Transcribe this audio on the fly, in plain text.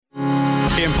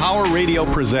Empower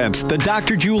Radio presents The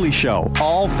Dr. Julie Show,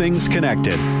 All Things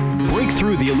Connected. Break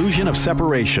through the illusion of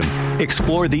separation,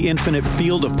 explore the infinite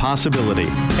field of possibility,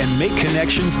 and make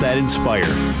connections that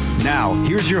inspire. Now,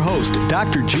 here's your host,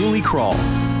 Dr. Julie Kroll.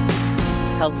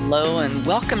 Hello and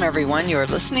welcome, everyone. You're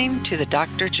listening to The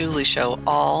Dr. Julie Show,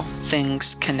 All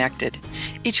Things Connected.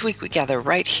 Each week we gather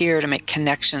right here to make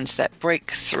connections that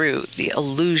break through the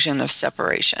illusion of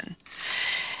separation.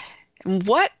 And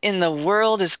what in the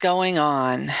world is going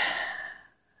on?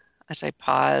 As I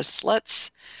pause, let's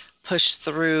push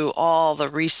through all the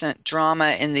recent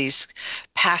drama in these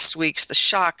past weeks, the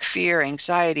shock, fear,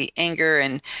 anxiety, anger,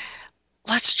 and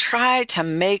let's try to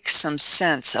make some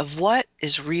sense of what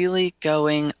is really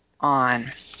going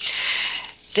on.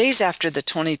 Days after the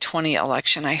 2020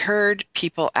 election, I heard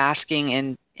people asking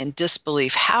in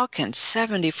disbelief, how can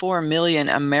 74 million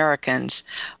Americans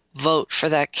vote for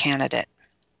that candidate?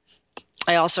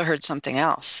 I also heard something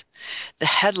else. The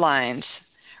headlines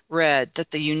read that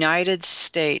the United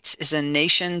States is a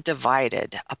nation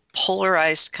divided, a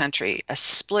polarized country, a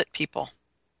split people.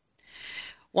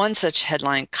 One such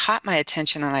headline caught my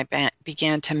attention and I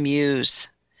began to muse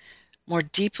more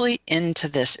deeply into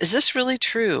this. Is this really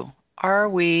true? Are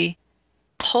we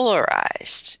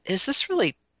polarized? Is this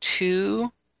really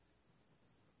two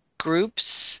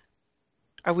groups?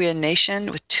 Are we a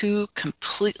nation with two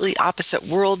completely opposite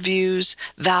worldviews,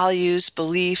 values,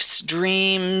 beliefs,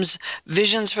 dreams,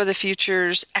 visions for the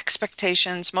futures,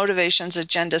 expectations, motivations,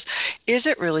 agendas? Is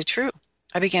it really true?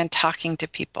 I began talking to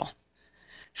people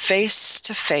face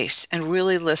to face and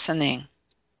really listening.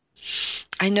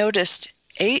 I noticed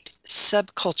 8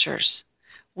 subcultures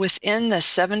within the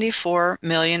 74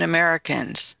 million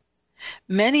Americans,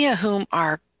 many of whom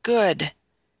are good,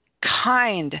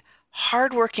 kind,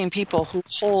 hardworking people who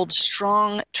hold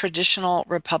strong traditional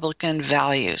Republican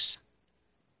values.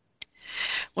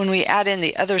 When we add in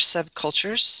the other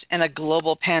subcultures and a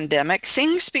global pandemic,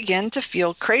 things begin to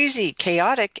feel crazy,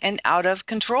 chaotic, and out of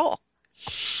control.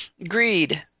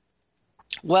 Greed,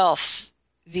 wealth,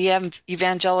 the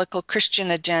evangelical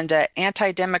Christian agenda,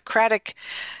 anti-democratic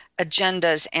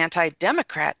agendas,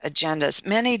 anti-democrat agendas,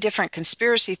 many different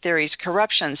conspiracy theories,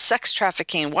 corruption, sex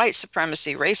trafficking, white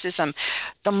supremacy, racism,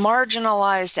 the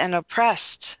marginalized and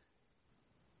oppressed.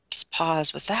 Just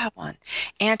pause with that one.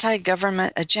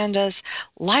 Anti-government agendas,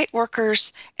 light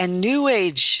workers, and new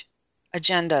age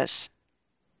agendas.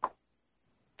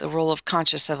 The role of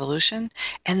conscious evolution,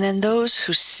 and then those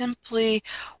who simply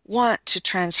want to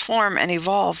transform and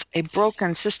evolve a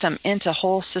broken system into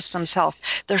whole systems health.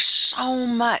 There's so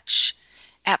much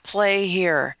at play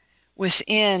here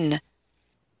within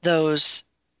those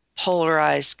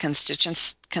polarized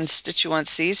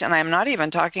constituencies, and I'm not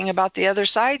even talking about the other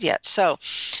side yet.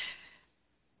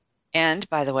 And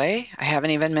by the way, I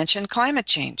haven't even mentioned climate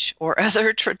change or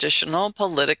other traditional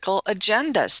political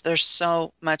agendas. There's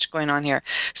so much going on here.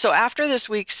 So after this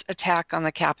week's attack on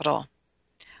the Capitol,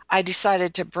 I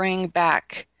decided to bring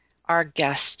back our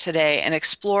guest today and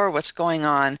explore what's going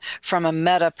on from a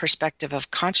meta perspective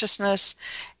of consciousness,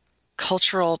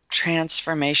 cultural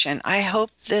transformation. I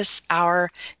hope this hour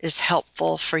is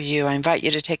helpful for you. I invite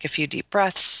you to take a few deep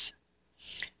breaths,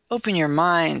 open your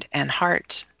mind and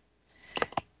heart,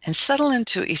 and settle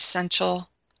into essential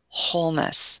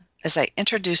wholeness as I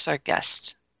introduce our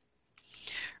guest.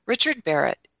 Richard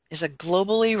Barrett is a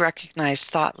globally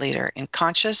recognized thought leader in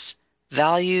conscious,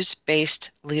 values-based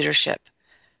leadership,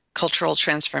 cultural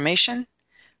transformation,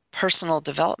 personal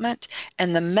development,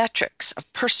 and the metrics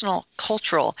of personal,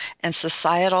 cultural, and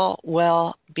societal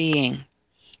well-being.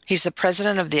 He's the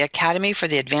president of the Academy for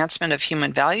the Advancement of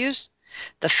Human Values,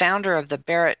 the founder of the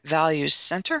Barrett Values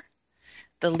Center,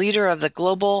 the leader of the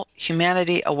Global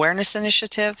Humanity Awareness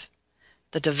Initiative,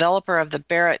 the developer of the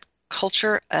Barrett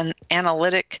Culture and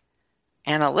Analytics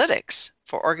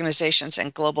for Organizations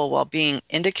and Global Wellbeing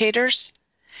Indicators,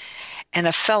 and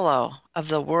a fellow of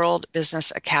the World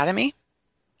Business Academy.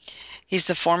 He's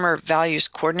the former values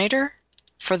coordinator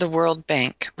for the World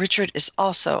Bank. Richard is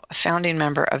also a founding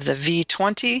member of the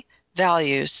V20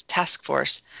 Values Task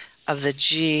Force of the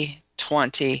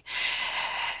G20.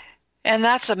 And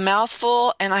that's a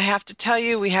mouthful, and I have to tell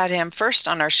you, we had him first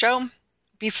on our show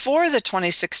before the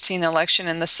 2016 election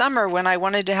in the summer when I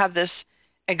wanted to have this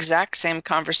exact same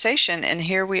conversation, and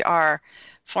here we are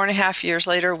 4.5 years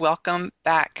later. Welcome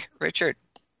back, Richard.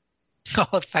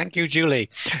 Oh, thank you,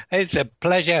 Julie. It's a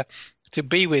pleasure to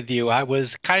be with you. I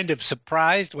was kind of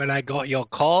surprised when I got your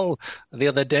call the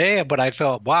other day, but I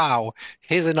thought, wow,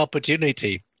 here's an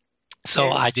opportunity.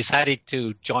 So I decided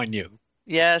to join you.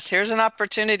 Yes, here's an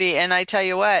opportunity. And I tell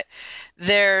you what,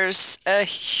 there's a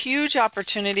huge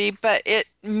opportunity, but it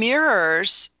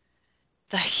mirrors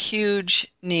the huge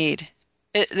need.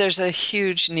 There's a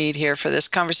huge need here for this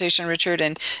conversation, Richard,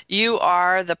 and you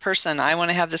are the person I want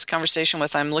to have this conversation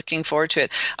with. I'm looking forward to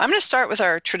it. I'm going to start with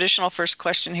our traditional first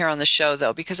question here on the show,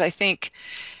 though, because I think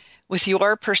with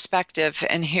your perspective,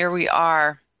 and here we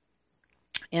are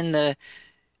in the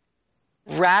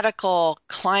radical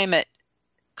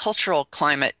cultural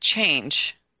climate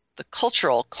change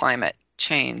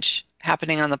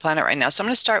happening on the planet right now. So I'm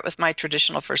going to start with my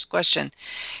traditional first question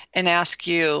and ask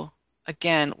you,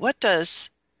 again, what does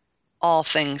all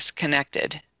things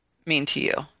connected mean to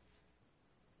you?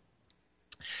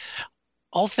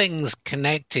 All things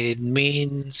connected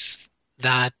means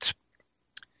that,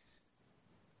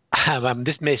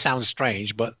 this may sound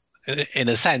strange, but in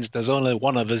a sense, there's only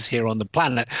one of us here on the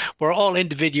planet. We're all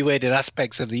individuated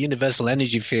aspects of the universal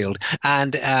energy field,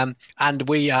 and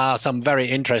we are some very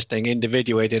interesting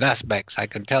individuated aspects, I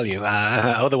can tell you.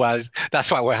 Otherwise, that's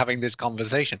why we're having this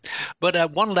conversation. But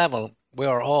at one level, we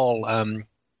are all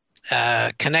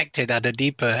connected at a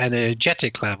deeper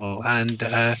energetic level, and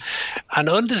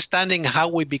understanding how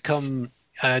we become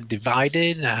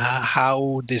divided,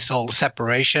 how this whole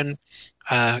separation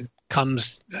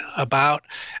comes about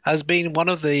has been one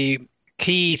of the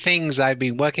key things I've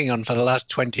been working on for the last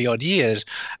 20 odd years.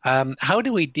 How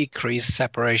do we decrease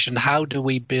separation? How do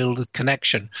we build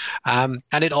connection? And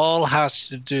it all has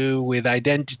to do with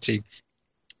identity,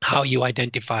 how you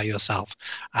identify yourself.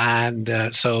 And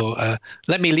so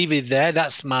let me leave it there.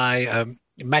 That's my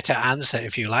meta answer,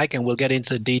 if you like, and we'll get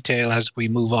into the detail as we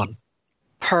move on.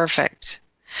 Perfect.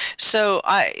 So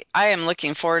I am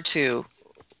looking forward to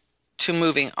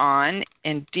moving on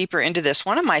and deeper into this.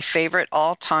 One of my favorite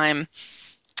all-time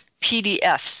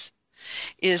PDFs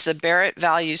is the Barrett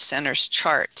Value Center's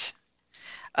chart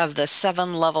of the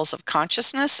 7 levels of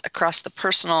consciousness across the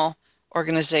personal,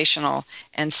 organizational,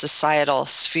 and societal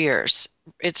spheres.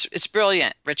 It's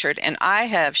brilliant, Richard, and I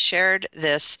have shared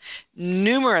this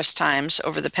numerous times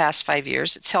over the past 5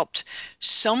 years. It's helped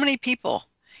so many people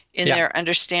in their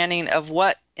understanding of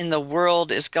what in the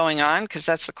world is going on, because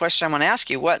that's the question I want to ask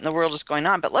you, what in the world is going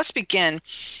on? But let's begin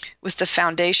with the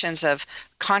foundations of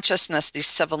consciousness, these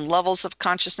 7 levels of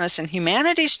consciousness and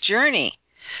humanity's journey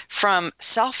from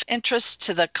self-interest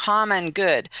to the common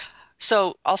good.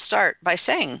 So I'll start by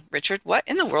saying, Richard, what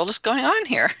in the world is going on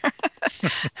here?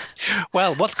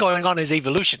 Well, what's going on is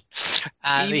evolution.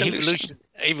 The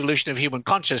evolution of human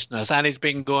consciousness, and it's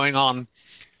been going on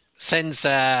since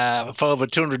for over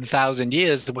 200,000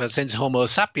 years, since Homo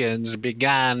sapiens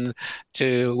began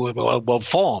to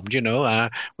formed.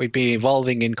 We've been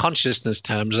evolving in consciousness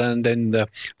terms. And in the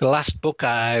last book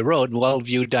I wrote,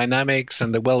 Worldview Dynamics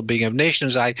and the Well-Being of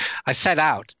Nations, I set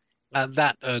out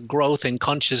that growth in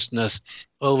consciousness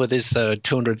over this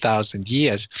 200,000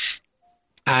 years.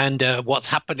 And what's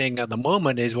happening at the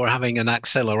moment is we're having an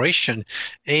acceleration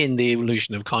in the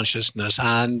evolution of consciousness.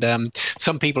 And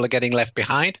some people are getting left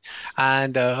behind,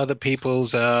 and other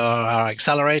people's are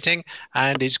accelerating,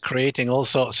 and it's creating all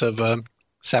sorts of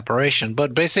separation.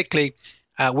 But basically,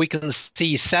 we can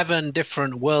see 7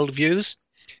 different worldviews.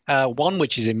 One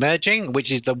which is emerging, which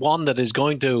is the one that is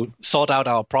going to sort out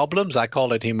our problems. I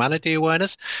call it humanity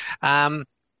awareness.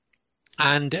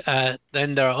 And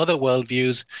then there are other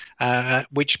worldviews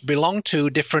which belong to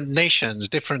different nations,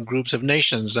 different groups of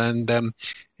nations. And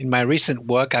in my recent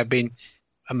work, I've been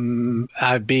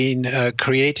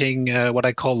creating what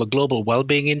I call the Global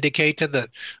Wellbeing Indicator that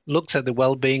looks at the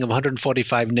well-being of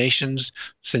 145 nations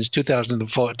since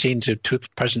 2014 to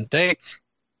present day.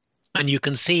 And you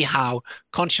can see how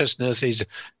consciousness is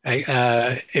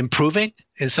improving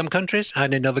in some countries,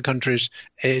 and in other countries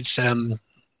it's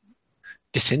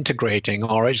disintegrating,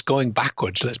 or it's going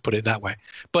backwards, let's put it that way.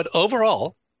 But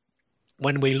overall,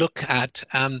 when we look at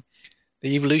the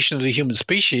evolution of the human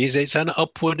species, it's an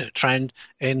upward trend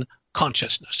in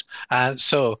consciousness.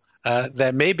 So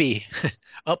there may be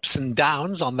ups and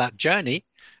downs on that journey,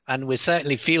 and we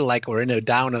certainly feel like we're in a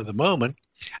down at the moment.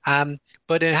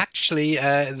 But actually,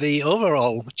 the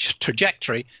overall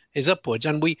trajectory is upwards,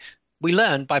 and we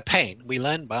learn by pain. We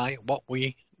learn by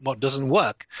what doesn't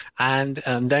work, and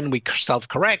then we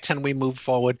self-correct and we move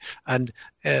forward. And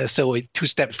so 2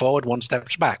 steps forward, 1 step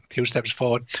back, 2 steps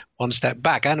forward, 1 step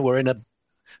back, and we're in a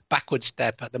backward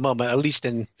step at the moment, at least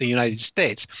in the United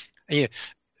States. The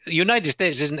United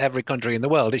States isn't every country in the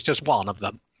world; it's just one of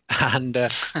them. And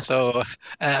so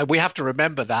we have to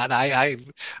remember that.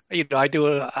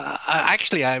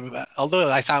 Although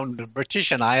I sound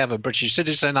British and I am a British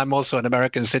citizen, I'm also an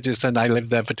American citizen. I lived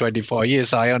there for 24 years,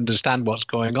 so I understand what's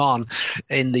going on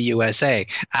in the USA.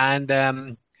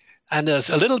 And And there's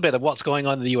a little bit of what's going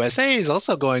on in the USA is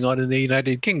also going on in the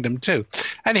United Kingdom too.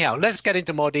 Anyhow, let's get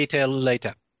into more detail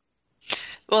later.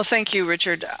 Well, thank you,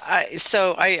 Richard.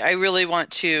 I really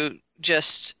want to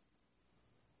just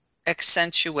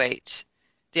accentuate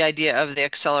the idea of the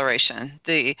acceleration.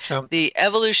 The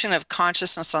evolution of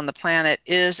consciousness on the planet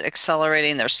is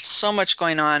accelerating. There's so much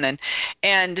going on,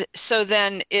 and so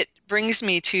then it brings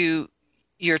me to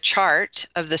your chart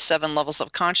of the 7 levels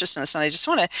of consciousness, and I just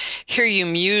want to hear you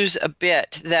muse a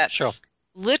bit that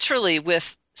literally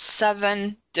with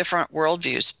 7 different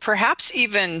worldviews, perhaps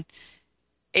even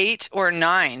 8 or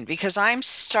 9, because I'm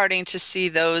starting to see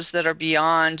those that are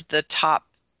beyond the top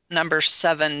number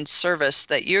 7 service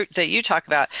that you talk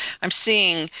about. I'm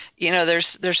seeing,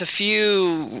 there's a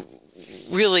few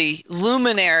really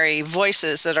luminary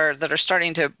voices that are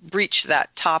starting to breach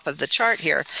that top of the chart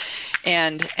here,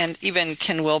 and even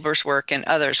Ken Wilber's work and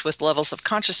others with levels of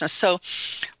consciousness. So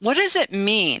what does it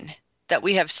mean that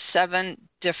we have 7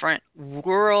 different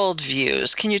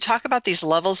worldviews? Can you talk about these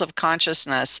levels of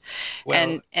consciousness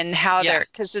and how they're,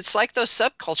 because it's like those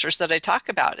subcultures that I talk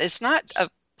about. It's not a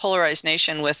polarized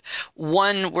nation with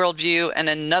one worldview and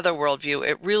another worldview.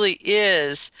 It really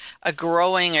is a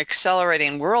growing,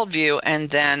 accelerating worldview, and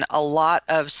then a lot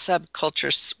of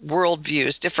subcultures,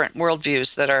 worldviews, different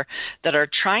worldviews that are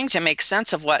trying to make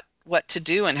sense of what to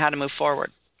do and how to move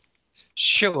forward.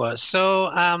 Sure. So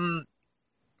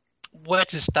where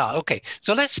to start? Okay,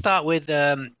 so let's start with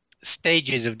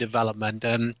stages of development.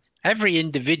 Every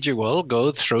individual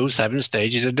goes through 7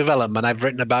 stages of development. I've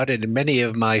written about it in many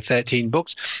of my 13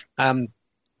 books. And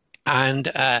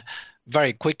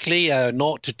very quickly,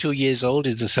 0 to 2 years old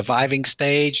is the surviving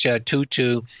stage. 2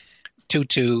 to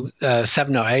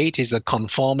 7 or 8 is the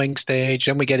conforming stage.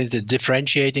 Then we get into the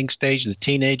differentiating stage, the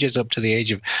teenagers up to the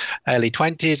age of early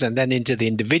 20s, and then into the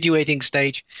individuating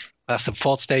stage. That's the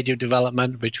 4th stage of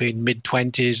development between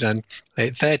mid-20s and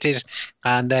late 30s.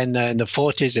 And then in the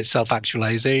 40s, it's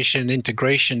self-actualization,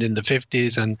 integration in the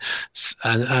 50s, and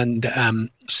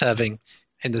serving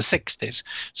in the 60s.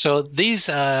 So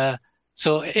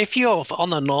so if you're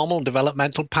on a normal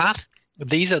developmental path,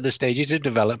 these are the stages of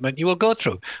development you will go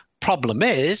through. Problem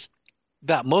is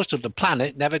that most of the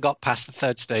planet never got past the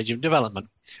 3rd stage of development.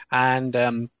 And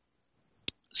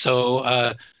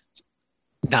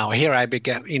now here I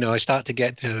start to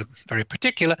get very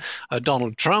particular.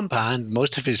 Donald Trump and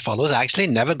most of his followers actually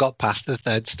never got past the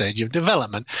 3rd stage of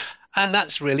development. And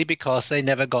that's really because they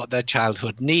never got their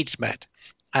childhood needs met.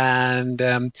 And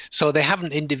so they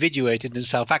haven't individuated and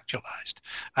self-actualized.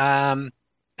 And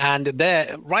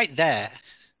right there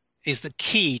is the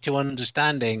key to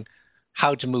understanding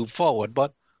how to move forward.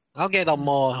 But I'll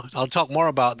talk more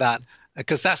about that,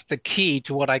 because that's the key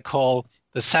to what I call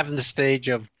the 7th stage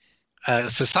of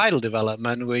societal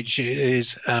development, which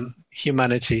is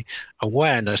humanity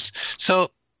awareness.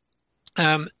 So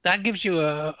that gives you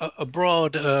a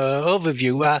broad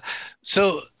overview.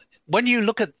 So when you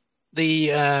look at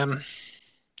the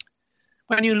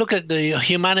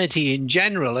humanity in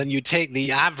general, and you take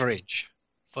the average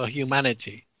for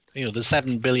humanity, the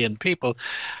 7 billion people,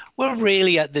 we're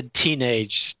really at the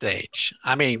teenage stage.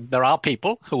 I mean, there are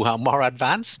people who are more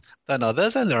advanced than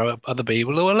others, and there are other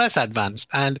people who are less advanced.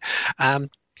 And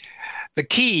the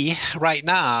key right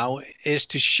now is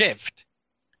to shift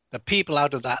the people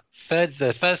out of the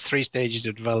first 3 stages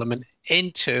of development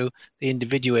into the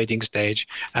individuating stage,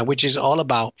 which is all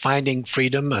about finding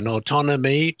freedom and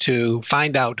autonomy to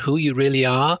find out who you really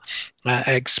are,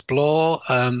 explore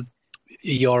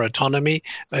your autonomy,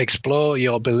 explore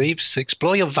your beliefs,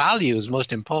 explore your values,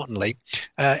 most importantly.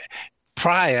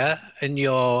 Prior, in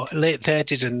your late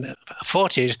 30s and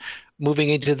 40s, moving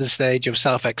into the stage of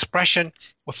self-expression,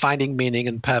 or finding meaning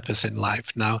and purpose in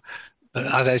life. Now,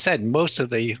 as I said, most of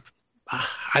the,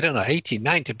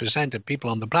 80-90% of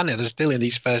people on the planet are still in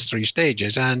these first 3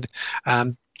 stages. And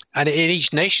in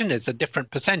each nation, it's a different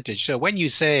percentage. So when you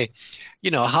say,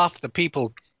 half the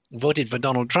people voted for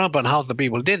Donald Trump and half the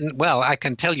people didn't, well, I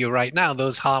can tell you right now,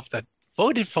 those half that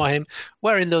voted for him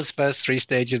were in those first 3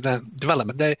 stages of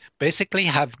development. They basically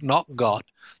have not got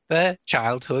their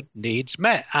childhood needs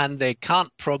met, and they can't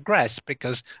progress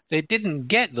because they didn't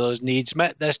get those needs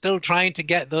met. They're still trying to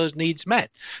get those needs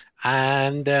met.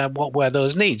 And what were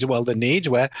those needs? Well, the needs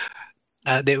were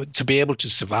to be able to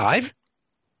survive,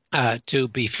 to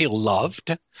feel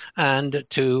loved, and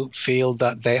to feel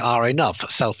that they are enough,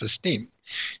 self-esteem.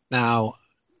 Now,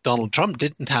 Donald Trump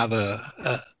didn't have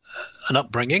an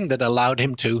upbringing that allowed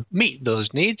him to meet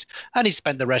those needs, and he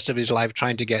spent the rest of his life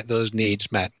trying to get those needs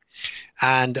met.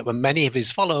 And many of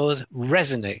his followers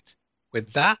resonate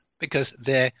with that because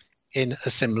they're in a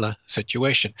similar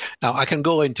situation. Now, I can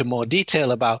go into more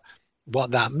detail about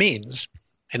what that means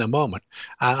in a moment.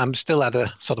 I'm still at a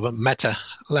sort of a meta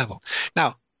level.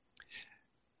 Now,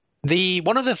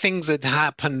 one of the things that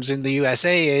happens in the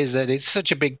USA is that it's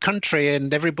such a big country,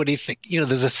 and everybody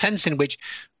there's a sense in which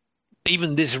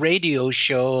even this radio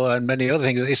show and many other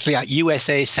things, it's like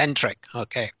USA centric.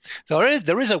 Okay. So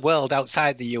there is a world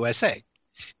outside the USA.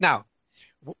 Now,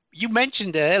 you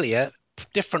mentioned earlier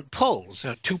different poles,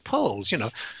 two poles,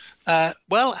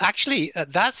 well, actually,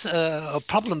 that's a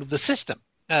problem of the system.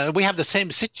 We have the same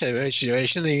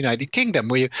situation in the United Kingdom.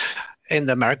 In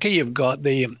America, you've got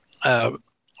the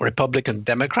Republican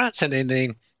Democrats, and in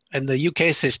the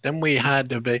UK system, we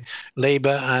had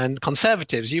Labour and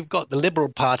Conservatives. You've got the Liberal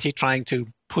Party trying to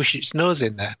push its nose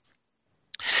in there.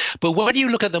 But when you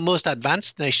look at the most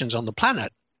advanced nations on the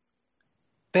planet,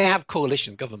 they have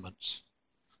coalition governments.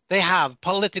 They have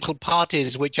political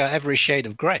parties which are every shade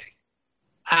of grey.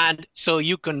 And so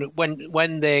you can,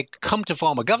 when they come to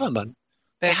form a government,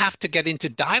 they have to get into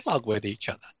dialogue with each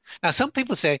other. Now, some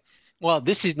people say, well,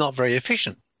 this is not very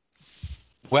efficient.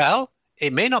 Well,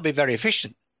 it may not be very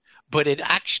efficient, but it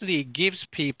actually gives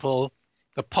people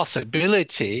the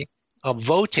possibility of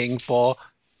voting for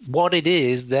what it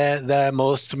is their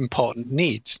most important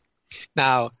needs.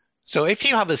 Now, so if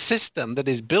you have a system that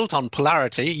is built on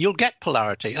polarity, you'll get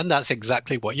polarity. And that's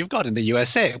exactly what you've got in the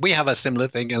USA. We have a similar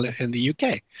thing in the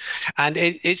UK. And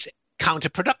it's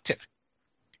counterproductive.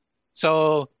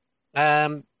 So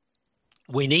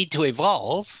we need to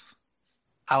evolve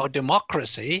our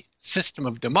system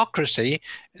of democracy,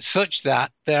 such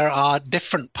that there are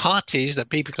different parties that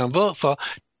people can vote for,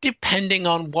 depending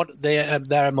on what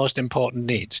their most important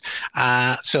needs.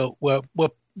 So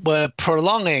we're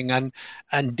prolonging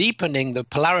and deepening the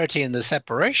polarity and the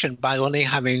separation by only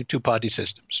having two-party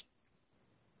systems.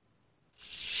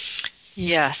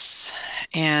 Yes.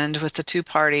 And with the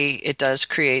two-party, it does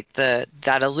create that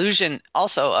illusion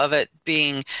also of it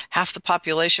being half the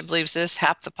population believes this,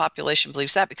 half the population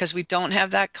believes that, because we don't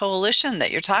have that coalition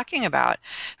that you're talking about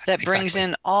that brings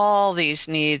in all these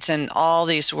needs and all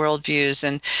these worldviews.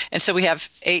 And so we have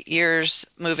 8 years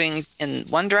moving in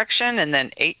one direction and then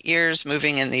 8 years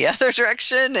moving in the other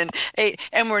direction,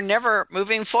 and we're never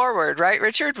moving forward, right,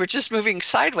 Richard? We're just moving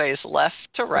sideways,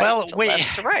 left to right,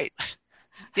 left to right.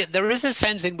 Yeah, there is a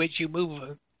sense in which you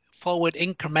move forward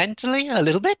incrementally a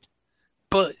little bit,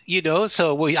 but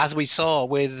so as we saw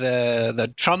with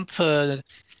the Trump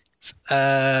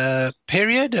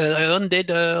period, undid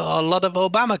a lot of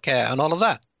Obamacare and all of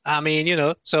that. I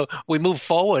mean, so we move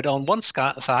forward on one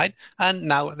side, and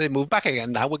now they move back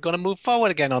again. Now we're going to move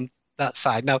forward again on that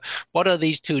side. Now, what are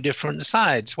these two different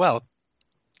sides? Well,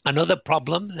 another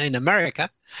problem in America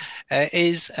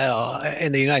is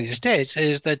in the United States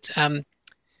is that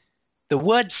the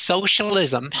word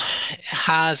socialism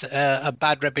has a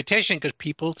bad reputation because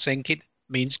people think it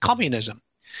means communism.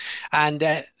 And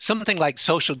something like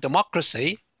social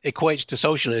democracy equates to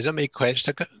socialism, equates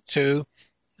to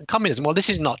communism. Well, this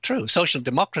is not true. Social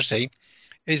democracy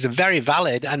is very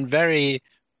valid and very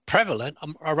prevalent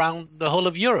around the whole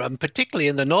of Europe, and particularly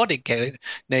in the Nordic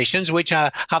nations, which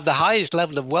have the highest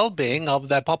level of well-being of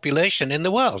their population in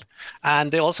the world.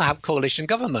 And they also have coalition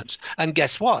governments. And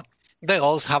guess what? They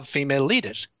also have female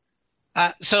leaders.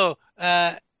 So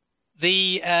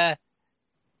the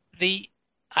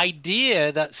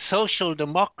idea that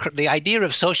the idea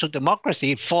of social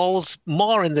democracy falls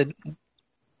more in the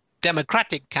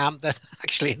Democratic camp than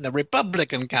actually in the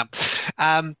Republican camp.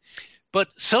 But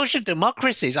social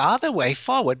democracies are the way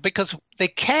forward because they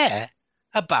care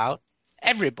about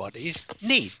everybody's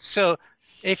needs. So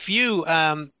if you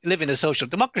live in a social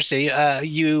democracy,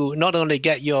 you not only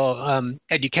get your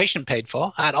education paid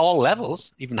for at all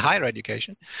levels, even higher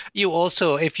education, you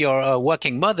also, if you're a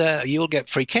working mother, you'll get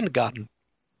free kindergarten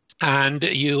and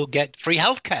you'll get free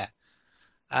healthcare.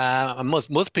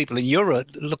 Most people in Europe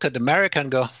look at America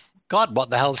and go, God, what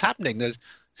the hell's happening?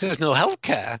 There's no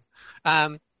healthcare.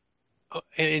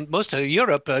 In most of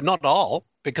Europe, not all,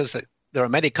 because there are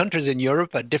many countries in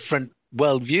Europe at different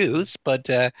worldviews, but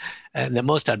the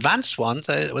most advanced ones,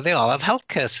 they all have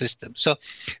healthcare systems. So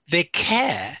they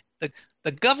care.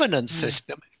 The governance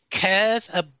system cares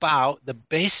about the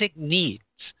basic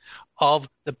needs of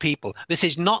the people. This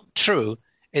is not true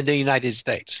in the United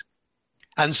States.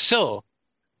 And so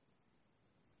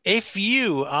if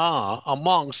you are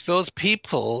amongst those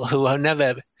people who have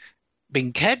never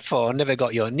been cared for, never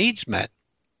got your needs met,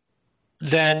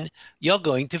 then you're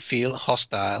going to feel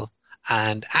hostile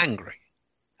and angry.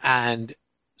 And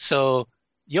so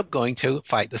you're going to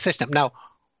fight the system. Now,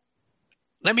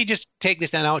 let me just take this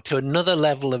down out to another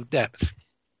level of depth.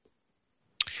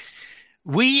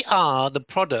 We are the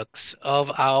products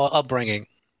of our upbringing.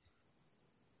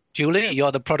 Julie,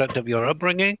 you're the product of your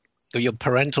upbringing, of your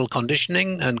parental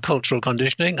conditioning and cultural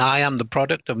conditioning. I am the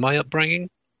product of my upbringing.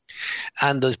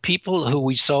 And the people who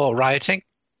we saw rioting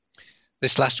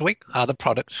this last week are the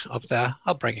product of their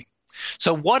upbringing.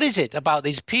 So what is it about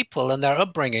these people and their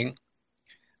upbringing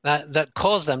that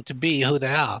caused them to be who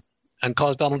they are and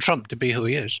caused Donald Trump to be who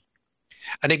he is?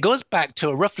 And it goes back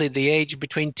to roughly the age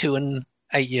between 2 and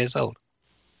 8 years old.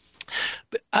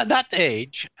 But at that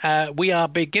age, we are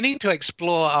beginning to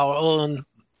explore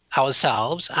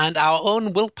ourselves and our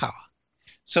own willpower.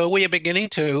 So we are beginning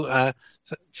to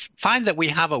find that we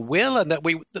have a will and that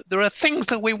there are things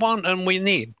that we want and we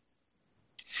need.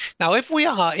 Now, if we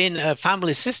are in a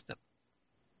family system,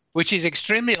 which is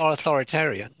extremely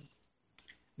authoritarian,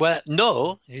 where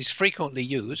no is frequently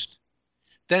used,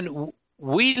 then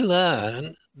we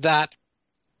learn that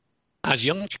as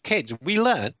young kids, we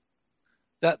learn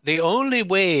that the only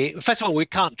way, first of all, we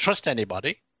can't trust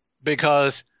anybody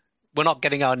because we're not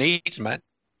getting our needs met.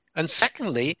 And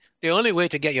secondly, the only way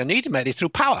to get your needs met is through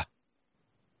power.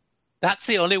 That's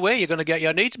the only way you're going to get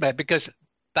your needs met, because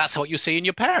that's what you see in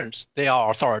your parents. They are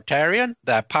authoritarian,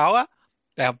 they have power,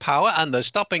 and they're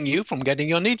stopping you from getting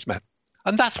your needs met.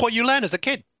 And that's what you learn as a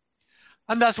kid.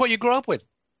 And that's what you grow up with.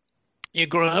 You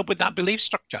grow up with that belief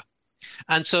structure.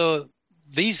 And so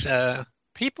these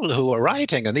people who are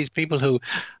rioting and these people who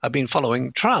have been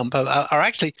following Trump are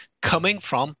actually coming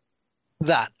from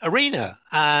that arena,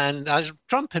 and as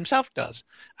Trump himself does.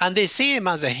 And they see him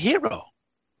as a hero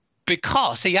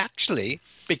because he actually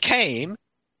came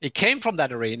from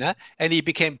that arena and he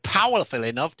became powerful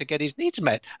enough to get his needs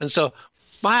met. And so,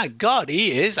 my God,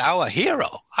 he is our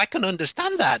hero. I can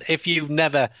understand that if you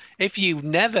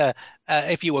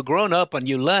were grown up and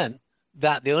you learn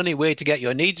that the only way to get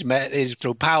your needs met is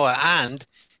through power and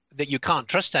that you can't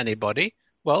trust anybody,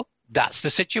 well, that's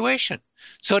the situation.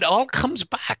 So it all comes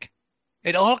back.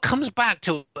 It all comes back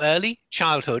to early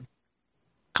childhood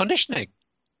conditioning.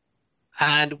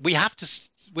 And we have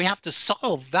to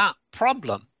solve that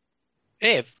problem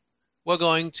if we're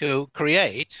going to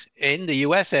create in the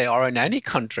USA or in any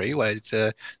country where it's,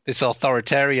 this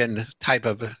authoritarian type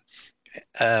of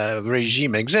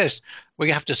regime exists. We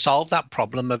have to solve that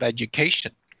problem of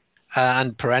education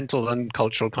and parental and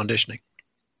cultural conditioning.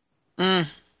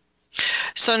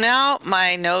 So now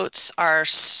my notes are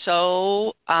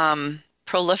so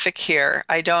prolific here.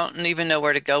 I don't even know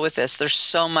where to go with this. There's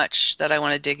so much that I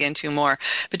want to dig into more.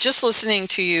 But just listening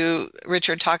to you,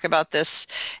 Richard, talk about this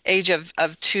age of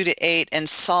 2 to 8 and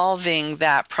solving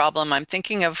that problem, I'm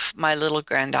thinking of my little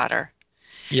granddaughter.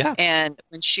 Yeah. And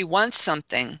when she wants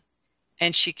something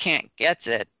and she can't get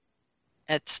it,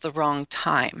 it's the wrong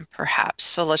time, perhaps.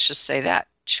 So let's just say that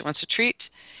she wants a treat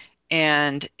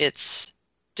and it's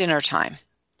dinner time.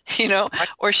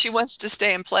 Or she wants to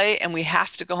stay and play and we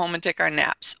have to go home and take our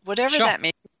naps. Whatever that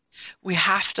may be, we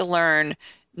have to learn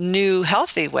new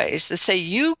healthy ways that say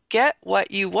you get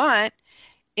what you want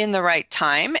in the right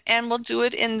time, and we'll do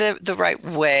it in the right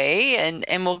way,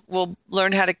 and we'll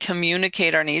learn how to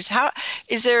communicate our needs. How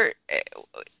is there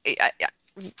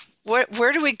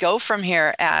where do we go from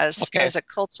here as a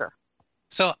culture?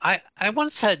 So I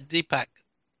once heard Deepak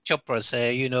Chopra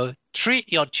say,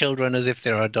 treat your children as if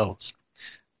they're adults.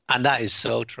 And that is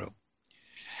so true.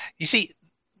 You see,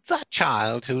 that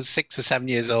child who's 6 or 7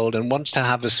 years old and wants to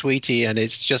have a sweetie and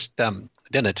it's just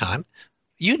dinner time,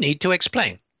 you need to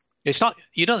explain. It's not,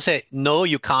 you don't say, no,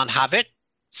 you can't have it.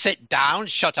 Sit down,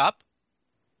 shut up.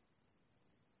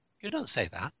 You don't say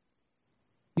that.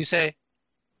 You say,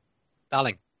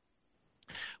 darling,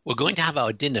 we're going to have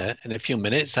our dinner in a few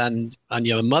minutes, and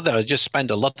your mother has just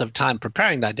spent a lot of time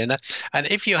preparing that dinner. And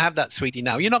if you have that sweetie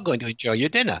now, you're not going to enjoy your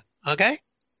dinner, okay?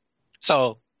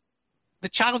 So the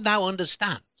child now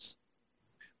understands.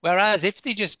 Whereas if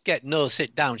they just get no,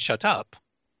 sit down, shut up,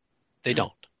 they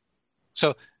don't.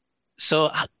 So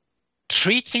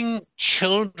treating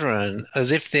children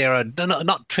as if they're,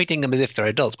 not treating them as if they're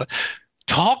adults, but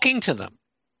talking to them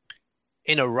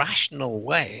in a rational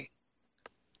way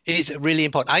is really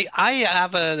important. I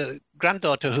have a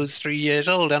granddaughter who's 3 years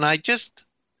old, and I just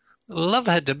love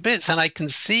her to bits, and I can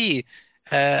see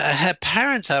her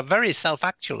parents are very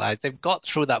self-actualized. They've got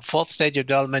through that 4th stage of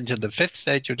development and the 5th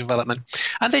stage of development,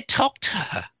 and they talk to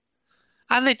her.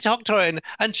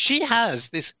 And she has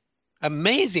this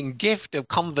amazing gift of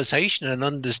conversation and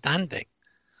understanding.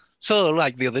 So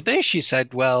like the other day, she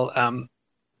said, well, I'm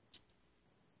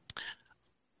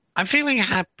feeling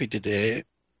happy today.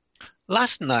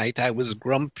 Last night, I was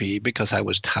grumpy because I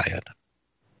was tired.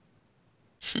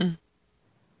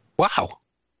 Wow.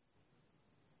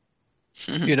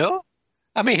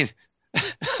 I mean,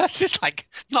 that's just like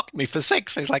knocked me for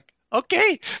 6. It's like,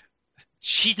 okay,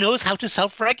 she knows how to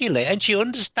self-regulate and she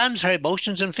understands her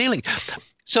emotions and feelings.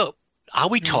 So are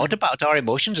we taught about our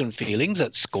emotions and feelings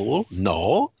at school?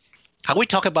 No. Are we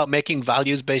talking about making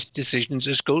values-based decisions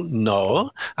at school? No.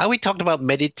 Are we talking about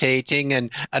meditating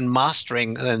and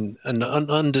mastering and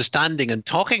understanding and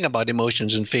talking about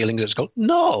emotions and feelings at school?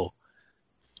 No.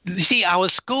 You see, our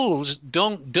schools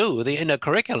don't do the inner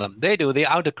curriculum. They do the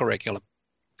outer curriculum.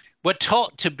 We're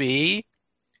taught to be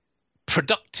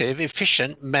productive,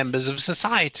 efficient members of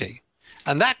society.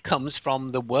 And that comes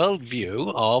from the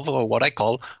worldview of, or what I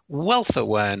call, wealth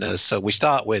awareness. So we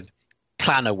start with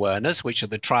clan awareness, which are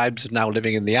the tribes now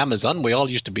living in the Amazon. We all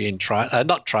used to be in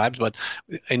not tribes, but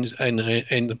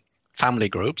in family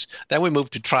groups. Then we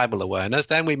moved to tribal awareness.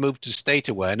 Then we moved to state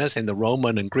awareness in the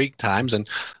Roman and Greek times, and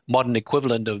modern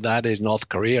equivalent of that is North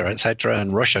Korea, etc.,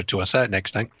 and Russia to a certain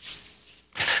extent.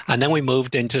 And then we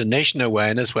moved into nation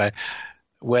awareness,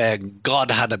 where God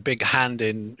had a big hand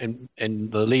in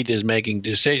the leaders making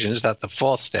decisions. That's the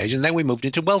fourth stage. And then we moved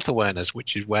into wealth awareness,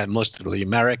 which is where most of the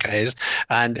America is.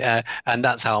 And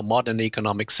that's our modern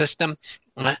economic system.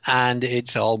 And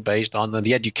it's all based on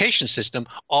the education system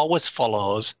always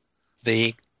follows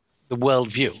the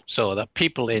worldview. So that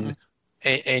people in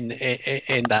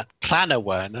that clan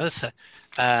awareness,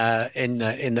 in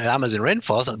the Amazon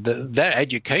rainforest, their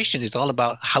education is all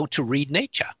about how to read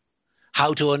nature,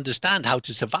 how to understand, how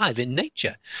to survive in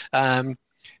nature.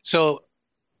 So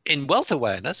in wealth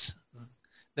awareness,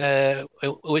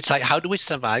 it's like, how do we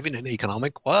survive in an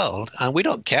economic world? And we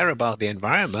don't care about the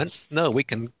environment. No, we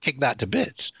can kick that to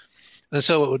bits. And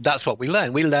so that's what we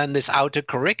learn. We learn this outer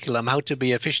curriculum, how to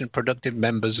be efficient, productive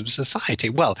members of society.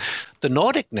 Well, the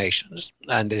Nordic nations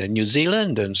and New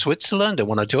Zealand and Switzerland and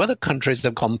one or two other countries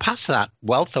have gone past that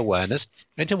wealth awareness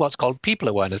into what's called people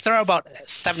awareness. There are about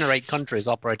 7 or 8 countries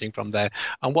operating from there.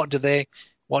 And what do they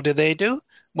do?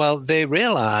 Well, they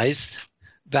realize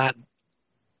that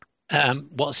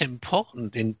what's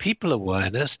important in people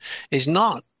awareness is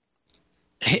not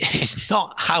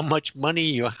how much money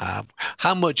you have,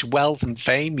 how much wealth and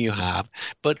fame you have,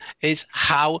 but it's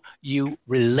how you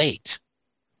relate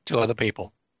to other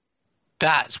people.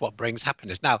 That's what brings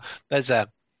happiness. Now, there's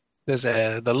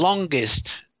the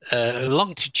longest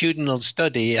longitudinal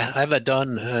study ever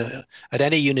done at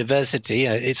any university.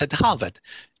 It's at Harvard.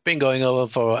 It's been going over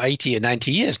for 80 or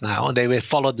 90 years now, and they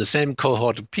followed the same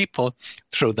cohort of people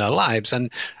through their lives.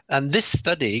 And this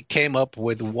study came up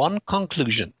with one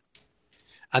conclusion.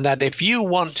 And that if you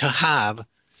want to have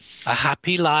a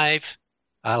happy life,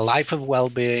 a life of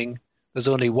well-being, there's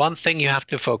only one thing you have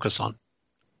to focus on: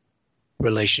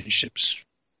 relationships.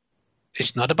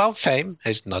 It's not about fame.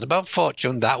 It's not about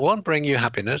fortune. That won't bring you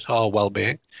happiness or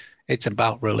well-being. It's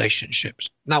about relationships.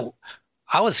 Now,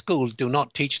 our schools do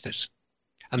not teach this.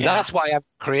 And that's why I've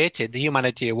created the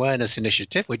Humanity Awareness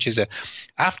Initiative, which is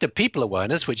after people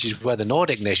awareness, which is where the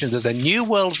Nordic nations, there's a new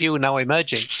worldview now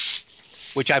emerging,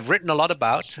 which I've written a lot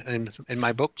about in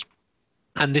my books.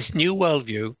 And this new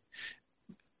worldview,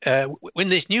 in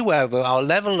this new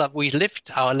worldview, we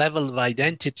lift our level of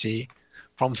identity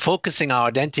from focusing our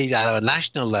identity at a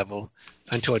national level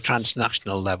into a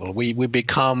transnational level. We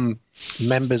become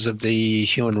members of the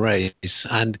human race.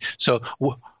 And so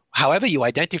however you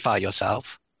identify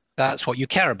yourself, that's what you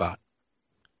care about.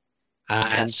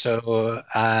 And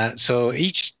so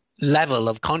each level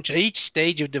of each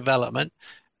stage of development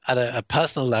at a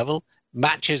personal level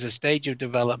matches a stage of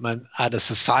development at a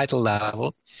societal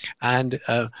level, and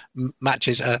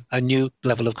matches a new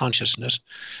level of consciousness.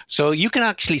 So you can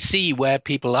actually see where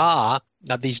people are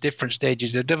at these different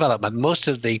stages of development. Most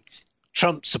of the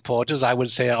Trump supporters, I would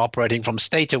say, are operating from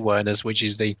state awareness, which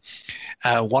is the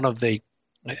one of the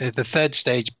third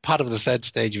stage, part of the third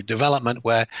stage of development,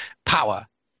 where power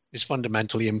is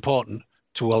fundamentally important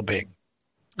to well-being.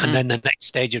 And then the next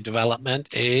stage of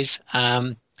development is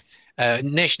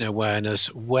nation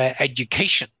awareness, where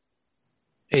education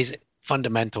is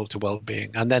fundamental to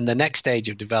well-being. And then the next stage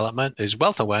of development is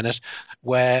wealth awareness,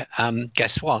 where,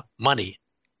 guess what? Money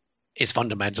is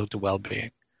fundamental to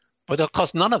well-being. But of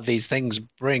course, none of these things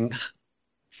bring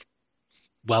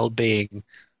well-being,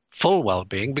 full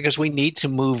well-being, because we need to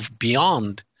move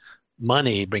beyond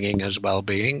money bringing us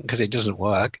well-being, because it doesn't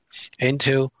work,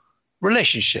 into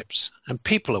relationships and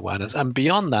people awareness, and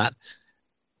beyond that,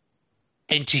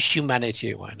 into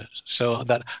humanity awareness, so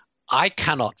that I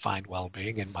cannot find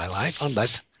well-being in my life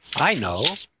unless I know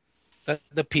that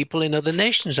the people in other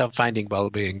nations are finding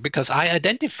well-being, because I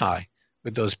identify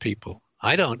with those people.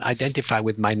 I don't identify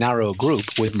with my narrow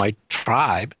group, with my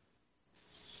tribe.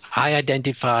 I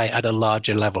identify at a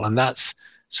larger level. And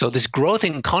so this growth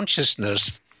in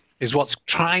consciousness is what's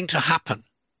trying to happen.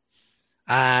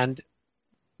 And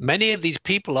many of these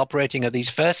people operating at these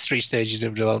first 3 stages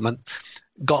of development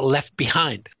got left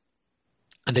behind,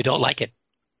 and they don't like it.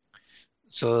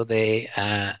 So they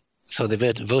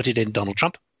voted in Donald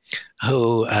Trump,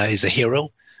 who is a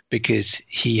hero because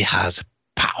he has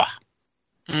power.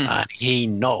 And he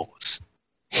knows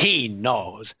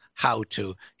how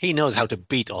to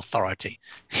beat authority.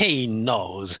 He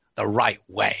knows the right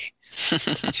way.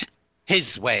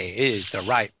 His way is the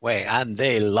right way, and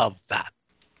they love that.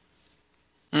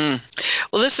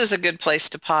 Well, this is a good place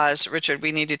to pause, Richard.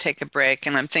 We need to take a break,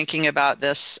 and I'm thinking about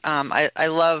this. I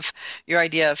love your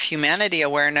idea of humanity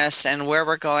awareness and where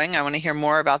we're going. I want to hear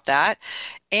more about that.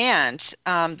 And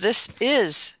this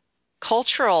is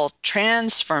cultural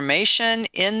transformation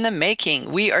in the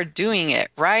making. We are doing it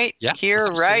right here,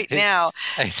 absolutely. Right now.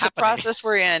 It's the process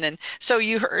we're in. And so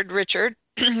you heard Richard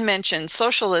mention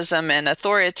socialism and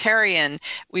authoritarian.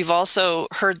 We've also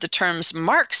heard the terms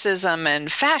Marxism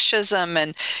and fascism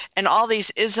and all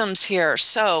these isms here.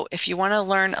 So if you want to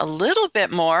learn a little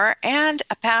bit more and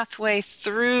a pathway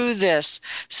through this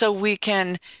so we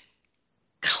can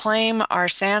claim our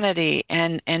sanity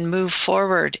and move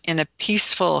forward in a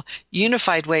peaceful,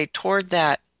 unified way toward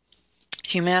that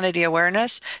humanity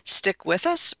awareness, stick with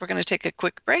us. We're going to take a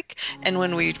quick break, and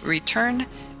when we return,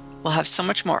 we'll have so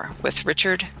much more with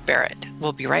Richard Barrett.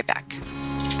 We'll be right back.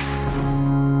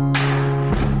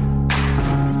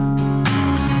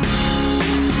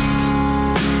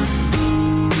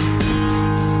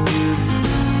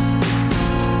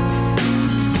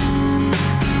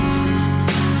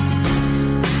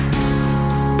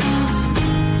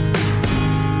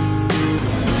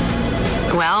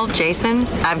 Well, Jason,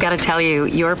 I've got to tell you,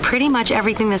 you're pretty much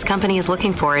everything this company is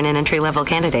looking for in an entry-level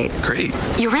candidate. Great.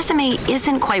 Your resume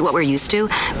isn't quite what we're used to,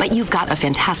 but you've got a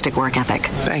fantastic work ethic.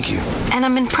 Thank you. And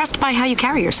I'm impressed by how you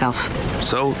carry yourself.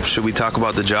 So, should we talk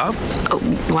about the job? Oh,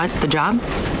 what? The job?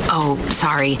 Oh,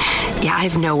 sorry. Yeah, I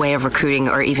have no way of recruiting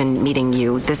or even meeting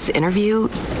you. This interview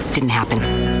didn't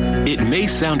happen. It may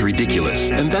sound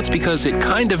ridiculous, and that's because it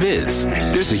kind of is.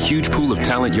 There's a huge pool of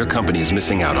talent your company is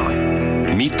missing out on.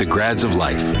 Meet the grads of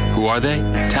life. Who are they?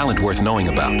 Talent worth knowing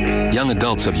about. Young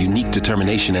adults of unique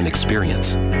determination and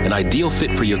experience. An ideal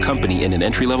fit for your company in an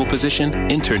entry-level position,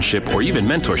 internship, or even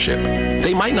mentorship.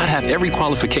 They might not have every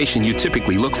qualification you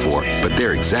typically look for, but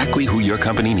they're exactly who your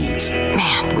company needs.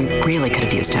 Man, we really could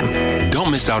have used him.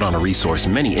 Don't miss out on a resource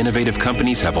many innovative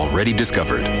companies have already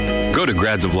discovered. Go to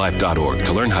gradsoflife.org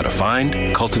to learn how to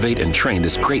find, cultivate, and train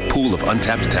this great pool of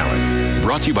untapped talent.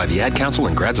 Brought to you by the Ad Council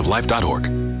and gradsoflife.org.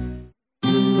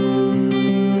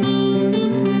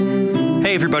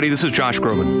 Hey everybody, this is Josh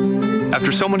Groban.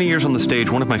 After so many years on the stage,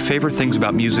 one of my favorite things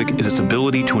about music is its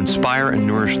ability to inspire and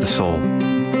nourish the soul.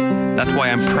 That's why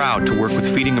I'm proud to work with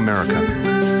Feeding America,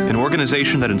 an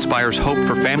organization that inspires hope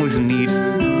for families in need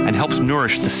and helps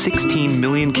nourish the 16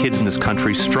 million kids in this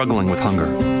country struggling with hunger.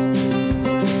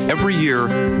 Every year,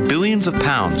 billions of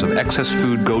pounds of excess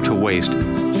food go to waste,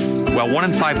 while 1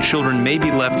 in 5 children may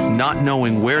be left not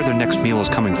knowing where their next meal is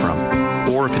coming from,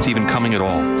 or if it's even coming at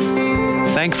all.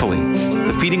 Thankfully,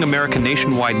 the Feeding America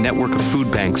nationwide network of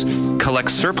food banks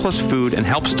collects surplus food and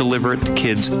helps deliver it to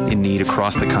kids in need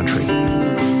across the country.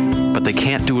 But they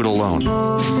can't do it alone.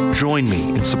 Join me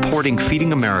in supporting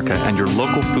Feeding America and your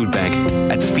local food bank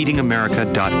at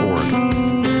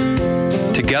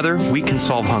feedingamerica.org. Together, we can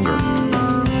solve hunger.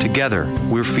 Together,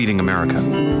 we're Feeding America.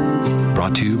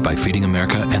 Brought to you by Feeding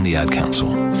America and the Ad Council.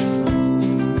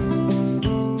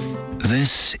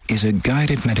 This is a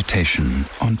guided meditation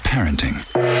on parenting.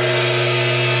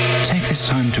 Take this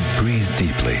time to breathe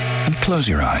deeply and close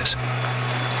your eyes.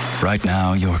 Right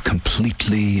now, you're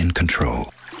completely in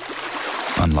control.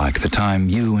 Unlike the time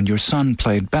you and your son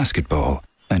played basketball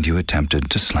and you attempted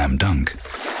to slam dunk.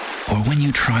 Or when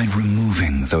you tried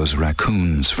removing those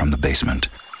raccoons from the basement.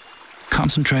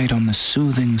 Concentrate on the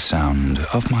soothing sound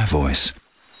of my voice.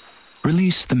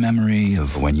 Release the memory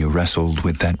of when you wrestled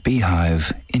with that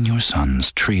beehive in your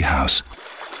son's treehouse.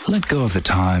 Let go of the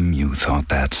time you thought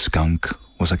that skunk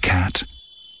was a cat,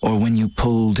 or when you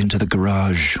pulled into the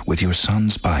garage with your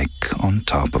son's bike on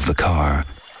top of the car.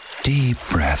 Deep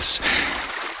breaths.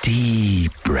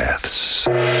 Deep breaths.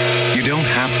 You don't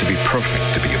have to be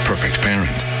perfect to be a perfect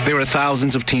parent. There are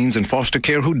thousands of teens in foster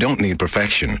care who don't need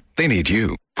perfection. They need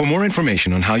you. For more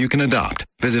information on how you can adopt,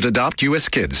 visit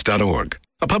adoptuskids.org.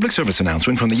 A public service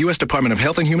announcement from the U.S. Department of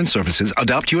Health and Human Services,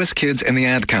 Adopt U.S. Kids, and the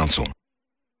Ad Council.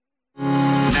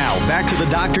 Now, back to the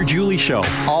Dr. Julie Show.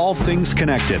 All things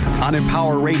connected on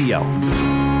Empower Radio.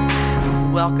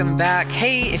 Welcome back.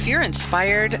 Hey, if you're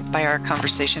inspired by our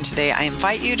conversation today, I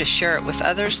invite you to share it with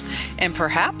others and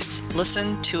perhaps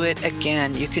listen to it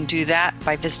again. You can do that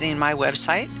by visiting my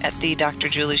website at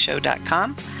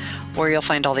thedrjulieshow.com, where you'll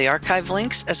find all the archive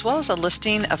links as well as a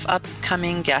listing of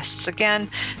upcoming guests. Again,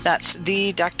 that's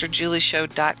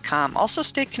thedrjulieshow.com. Also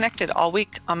stay connected all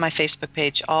week on my Facebook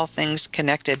page, All Things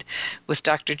Connected with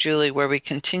Dr. Julie, where we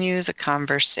continue the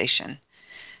conversation.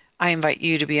 I invite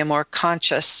you to be a more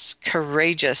conscious,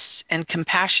 courageous, and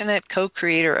compassionate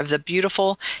co-creator of the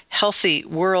beautiful, healthy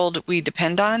world we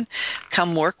depend on.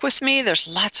 Come work with me. There's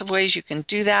lots of ways you can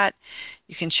do that.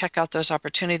 You can check out those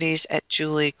opportunities at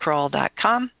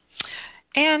juliekrull.com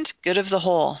and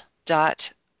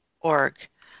goodofthewhole.org.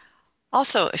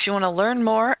 Also, if you want to learn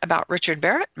more about Richard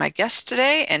Barrett, my guest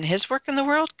today, and his work in the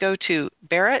world, go to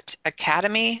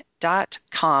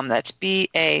barrettacademy.com. That's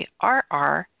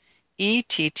BARRETT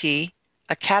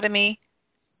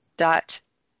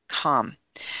academy.com.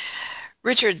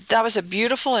 Richard, that was a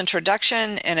beautiful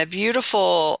introduction and a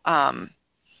beautiful, I'm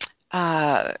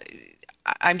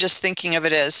just thinking of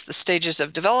it as the stages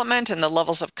of development and the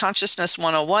levels of consciousness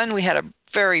 101. We had a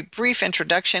very brief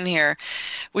introduction here,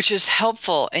 which is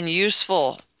helpful and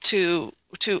useful to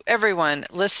everyone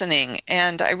listening.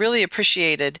 And I really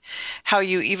appreciated how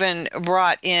you even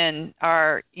brought in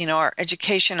our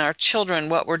education, our children,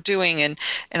 what we're doing, and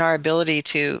our ability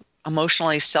to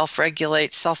emotionally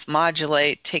self-regulate,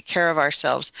 self-modulate, take care of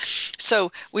ourselves.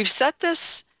 So we've set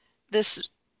this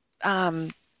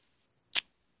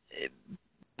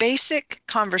basic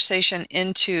conversation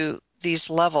into these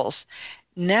levels.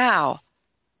 Now,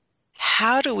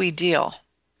 how do we deal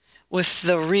with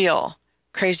the real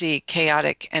crazy,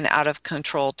 chaotic, and out of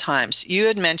control times? You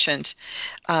had mentioned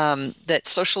that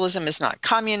socialism is not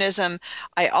communism.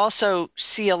 I also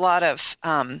see I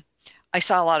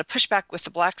saw a lot of pushback with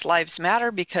the Black Lives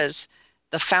Matter because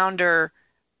the founder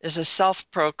is a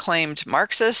self-proclaimed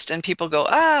Marxist, and people go,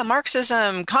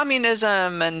 Marxism,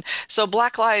 communism, and so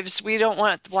Black Lives, we don't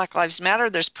want Black Lives Matter.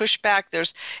 There's pushback.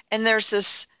 There's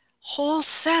this whole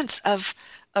sense of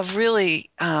really,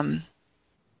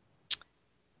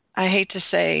 I hate to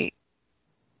say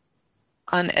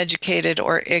uneducated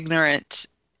or ignorant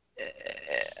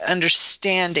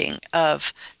understanding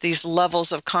of these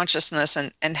levels of consciousness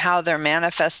and how they're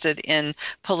manifested in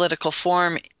political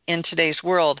form in today's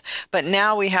world. But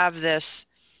now we have this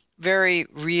very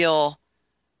real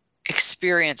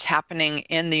experience happening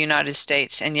in the United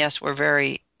States. And yes, we're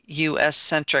very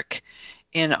US-centric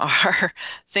in our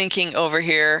thinking over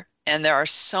here. And there are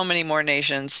so many more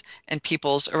nations and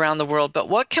peoples around the world. But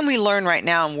what can we learn right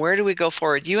now, and where do we go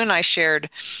forward? You and I shared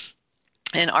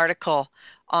an article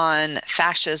on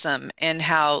fascism and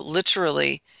how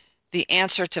literally the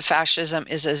answer to fascism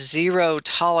is a zero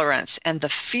tolerance. And the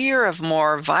fear of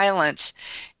more violence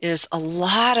is a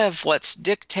lot of what's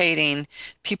dictating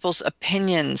people's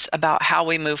opinions about how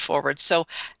we move forward. So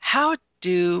how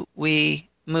do we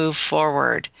move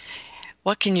forward?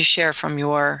 What can you share from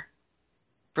your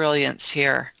brilliance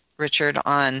here, Richard,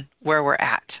 on where we're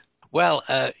at? Well,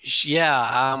 I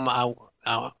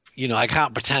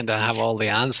can't pretend I have all the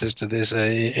answers to this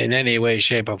in any way,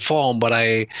 shape, or form, but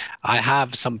I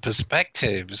have some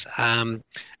perspectives.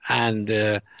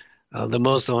 The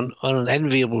most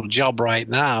unenviable job right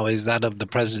now is that of the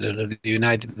president of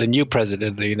the new president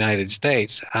of the United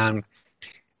States.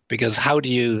 Because how do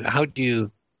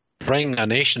you bring a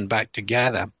nation back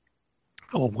together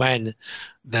when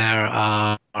there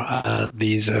are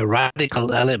these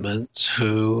radical elements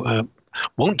who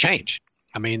won't change?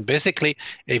 I mean, basically,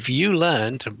 if you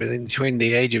learn between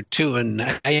the age of 2 and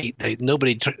 8 that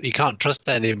you can't trust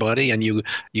anybody, and you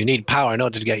need power in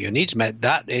order to get your needs met,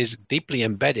 that is deeply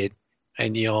embedded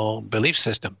in your belief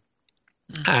system.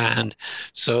 And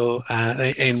so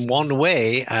in one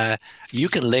way, you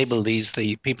can label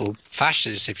the people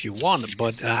fascists if you want,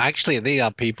 but actually they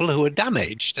are people who are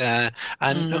damaged and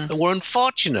were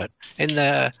unfortunate in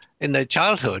their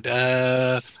childhood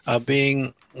of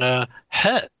being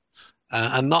hurt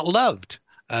and not loved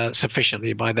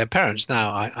sufficiently by their parents.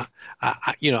 Now,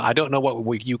 I don't know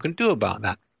what you can do about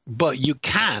that, but you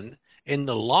can, in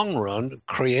the long run,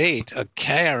 create a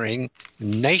caring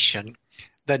nation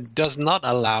that does not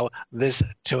allow this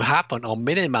to happen or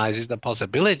minimizes the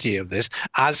possibility of this,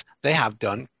 as they have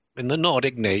done in the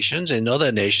Nordic nations, in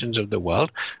other nations of the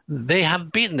world. They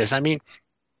have beaten this. I mean,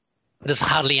 there's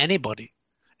hardly anybody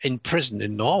in prison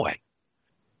in Norway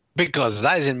Because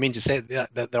that doesn't mean to say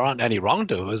that there aren't any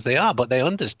wrongdoers. They are, but they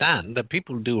understand that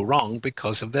people do wrong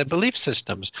because of their belief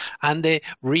systems, and they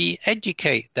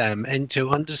re-educate them into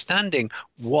understanding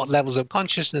what levels of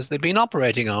consciousness they've been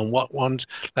operating on, what ones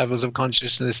levels of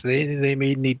consciousness they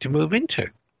may need to move into.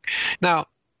 Now,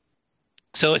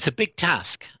 so it's a big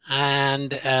task,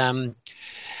 and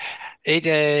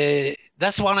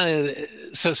that's one of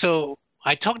so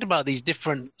I talked about these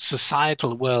different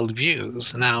societal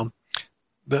worldviews. Now,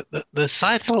 the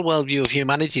societal worldview of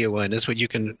humanity awareness, which you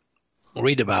can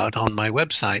read about on my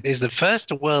website, is the first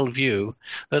worldview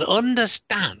that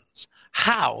understands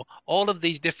how all of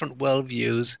these different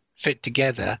worldviews fit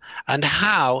together and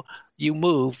how you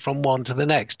move from one to the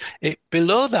next.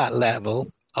 Below that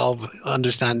level of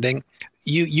understanding,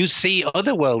 you see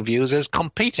other worldviews as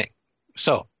competing.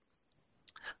 So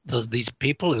these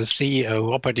people, the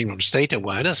CEO operating from state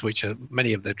awareness, which are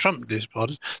many of the Trump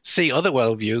supporters, see other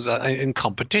worldviews in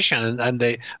competition, and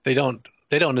they don't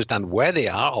understand where they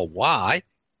are or why.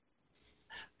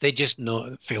 They just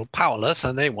feel powerless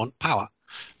and they want power.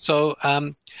 So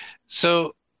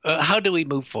how do we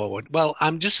move forward? Well,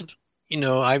 I'm just,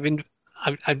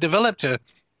 I've developed a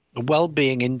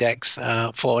well-being index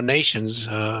for nations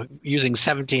using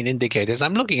 17 indicators.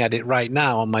 I'm looking at it right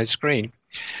now on my screen.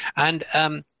 And,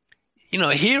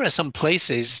 here are some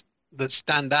places that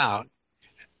stand out.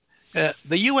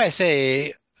 The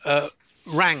USA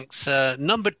ranks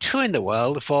number 2 in the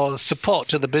world for support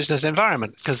to the business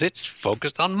environment because it's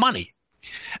focused on money.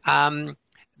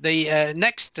 The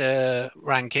next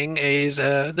ranking is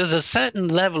there's a certain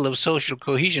level of social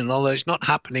cohesion, although it's not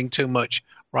happening too much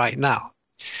right now.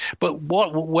 But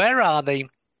where are the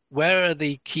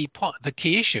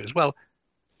key issues? Well,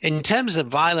 in terms of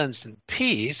violence and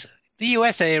peace, the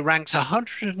USA ranks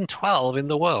 112 in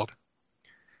the world.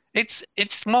 It's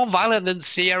more violent than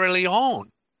Sierra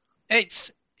Leone.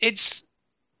 It's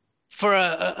for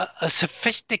a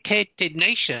sophisticated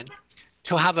nation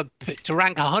to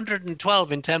rank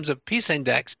 112 in terms of peace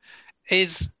index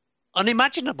is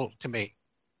unimaginable to me.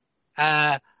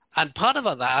 And part of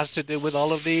that has to do with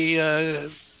all of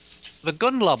the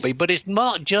gun lobby, but it's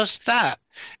not just that.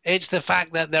 It's the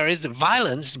fact that there is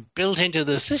violence built into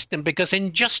the system because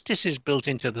injustice is built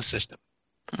into the system.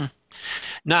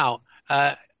 Now,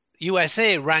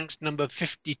 USA ranks number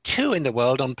 52 in the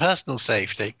world on personal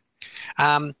safety,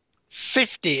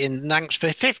 50 in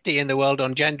the world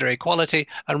on gender equality,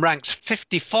 and ranks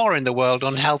 54 in the world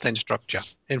on health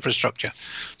infrastructure.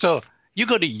 So you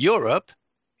go to Europe,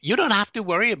 you don't have to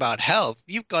worry about health.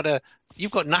 You've got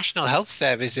national health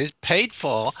services paid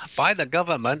for by the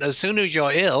government. As soon as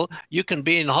you're ill, you can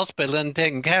be in hospital and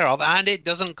taken care of, and it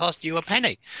doesn't cost you a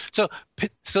penny. So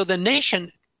the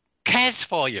nation cares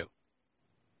for you.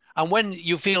 And when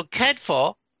you feel cared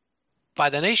for by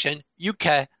the nation, you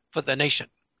care for the nation.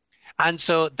 And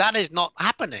so that is not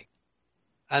happening.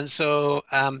 And so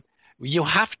you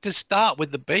have to start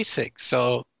with the basics.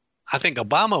 So I think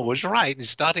Obama was right in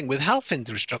starting with health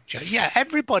infrastructure. Yeah,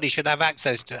 everybody should have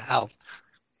access to health.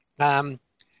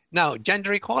 Now,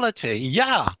 gender equality.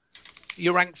 Yeah,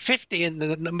 you rank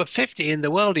number 50 in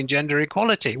the world in gender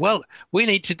equality. Well, we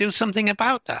need to do something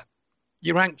about that.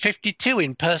 You rank 52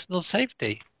 in personal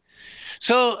safety.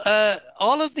 So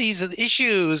all of these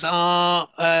issues are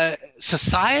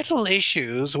societal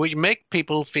issues which make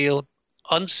people feel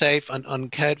unsafe and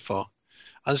uncared for.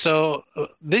 And so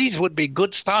these would be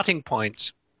good starting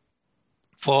points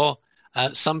for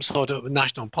some sort of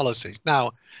national policies.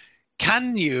 Now,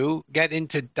 can you get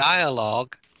into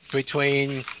dialogue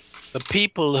between the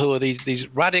people who are these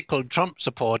radical Trump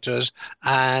supporters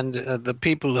and the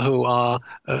people who are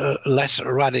less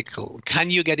radical? Can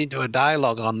you get into a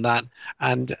dialogue on that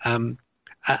and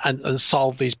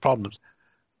solve these problems?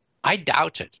 I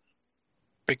doubt it,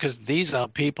 because these are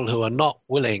people who are not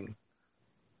willing.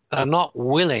 They're not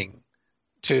willing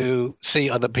to see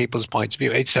other people's points of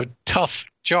view. It's a tough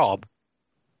job.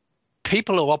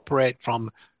 People who operate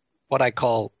from what I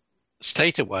call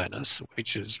state awareness,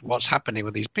 which is what's happening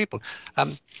with these people,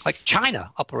 like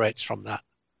China operates from that.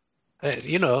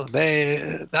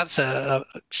 That's a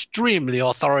extremely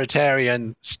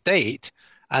authoritarian state,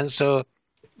 and so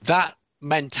that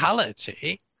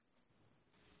mentality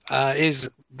is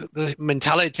the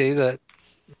mentality that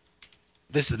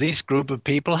this group of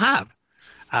people have.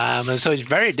 And so it's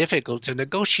very difficult to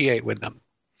negotiate with them.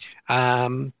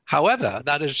 However,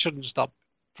 that shouldn't stop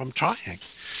from trying.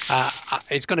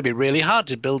 It's going to be really hard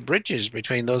to build bridges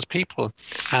between those people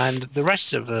and the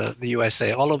rest of the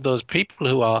USA. All of those people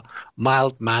who are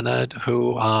mild-mannered,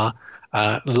 who are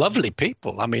lovely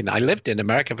people. I mean, I lived in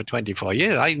America for 24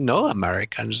 years. I know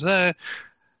Americans.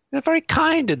 They're very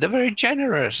kind and they're very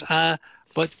generous.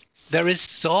 But there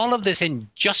is all of this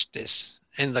injustice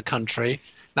in the country.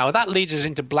 Now, that leads us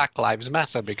into Black Lives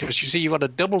Matter, because you see, you've got a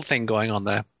double thing going on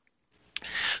there.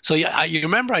 So you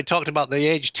remember I talked about the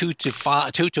age 2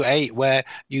 to 8, where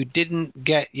you didn't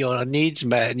get your needs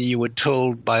met and you were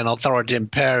told by an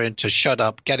authoritative parent to shut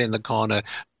up, get in the corner,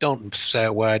 don't say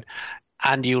a word.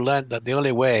 And you learned that the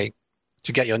only way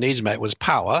to get your needs met was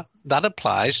power. That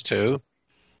applies to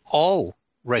all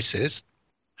races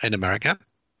in America.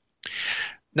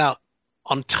 Now,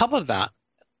 on top of that,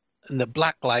 in the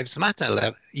Black Lives Matter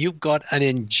level, you've got an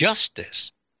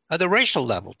injustice at the racial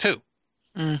level too.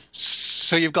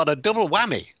 So you've got a double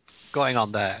whammy going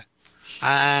on there.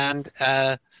 And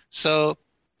and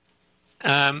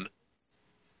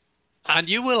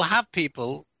you will have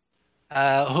people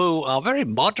who are very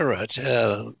moderate,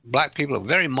 black people are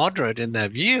very moderate in their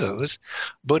views,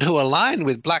 but who align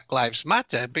with Black Lives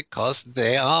Matter because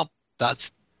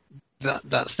that's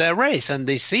their race and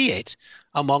they see it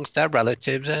amongst their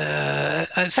relatives,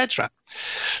 etc.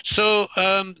 So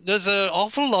there's an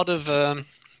awful lot of,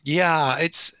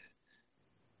 it's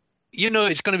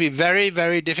going to be very,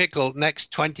 very difficult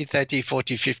next 20, 30,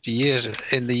 40, 50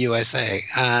 years in the USA.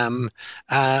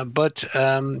 But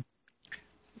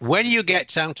when you get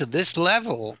down to this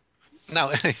level,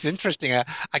 now it's interesting,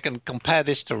 I can compare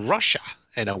this to Russia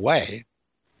in a way.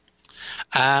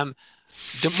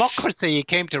 Democracy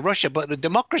came to Russia, but the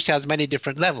democracy has many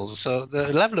different levels. So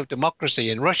the level of democracy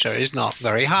in Russia is not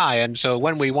very high. And so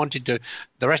when the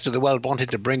rest of the world wanted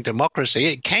to bring democracy,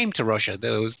 it came to Russia.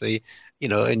 There was in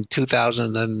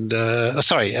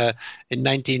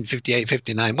 1958,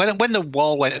 59, when the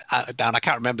wall went down, I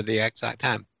can't remember the exact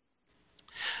time.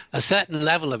 A certain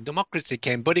level of democracy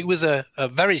came, but it was a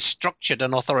very structured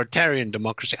and authoritarian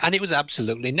democracy. And it was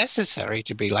absolutely necessary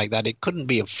to be like that. It couldn't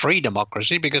be a free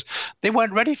democracy because they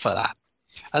weren't ready for that.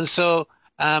 And so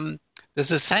there's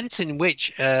a sense in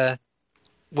which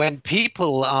when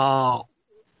people are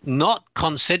not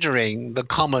considering the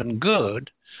common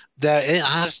good, there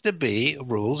has to be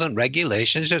rules and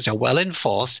regulations that are well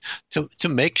enforced to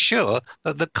make sure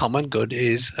that the common good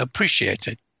is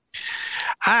appreciated.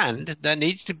 And there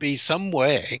needs to be some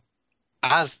way,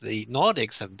 as the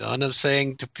Nordics have done, of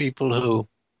saying to people who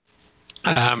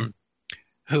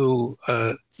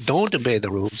don't obey the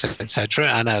rules, etc.,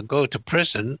 and go to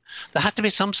prison, there has to be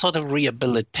some sort of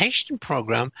rehabilitation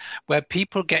program where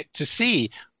people get to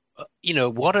see,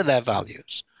 what are their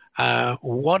values,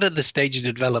 what are the stages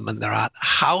of development they're at,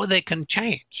 how they can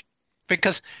change,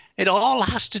 because it all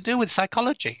has to do with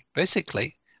psychology,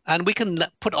 basically. And we can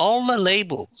put all the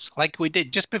labels like we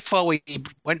did just before we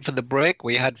went for the break.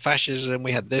 We had fascism,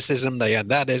 we had thisism, they had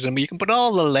thatism. You can put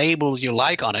all the labels you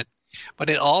like on it, but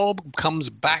it all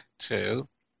comes back to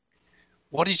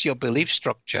what is your belief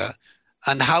structure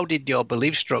and how did your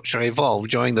belief structure evolve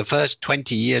during the first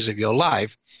 20 years of your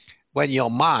life when your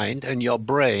mind and your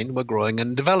brain were growing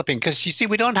and developing. Because you see,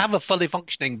 we don't have a fully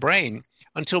functioning brain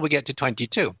until we get to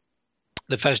 22.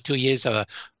 The first 2 years are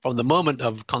from the moment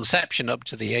of conception up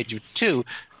to the age of 2,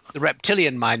 the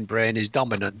reptilian mind brain is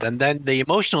dominant. And then the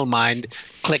emotional mind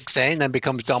clicks in and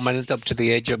becomes dominant up to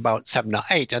the age of about 7 or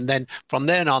 8. And then from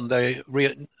then on, the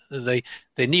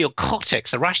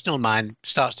neocortex, the rational mind,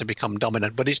 starts to become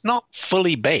dominant. But it's not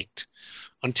fully baked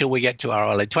until we get to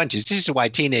our early 20s. This is why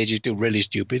teenagers do really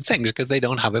stupid things, because they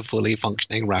don't have a fully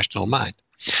functioning rational mind.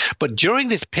 But during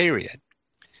this period,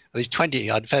 these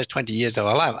first 20 years of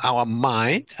our life, our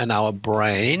mind and our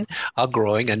brain are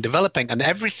growing and developing. And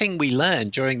everything we learn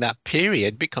during that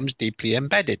period becomes deeply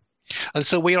embedded. And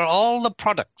so we are all the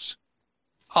products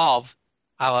of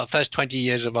our first 20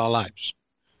 years of our lives.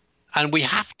 And we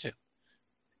have to,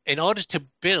 in order to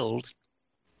build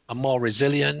a more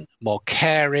resilient, more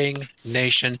caring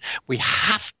nation, we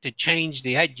have to change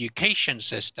the education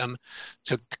system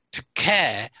to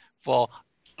care for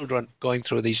children going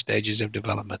through these stages of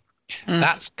development.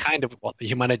 That's kind of what the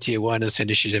Humanity Awareness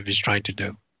Initiative is trying to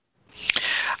do.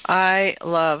 I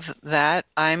love that.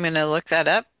 I'm going to look that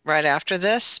up right after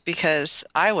this because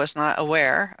I was not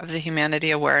aware of the Humanity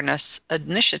Awareness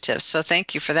Initiative. So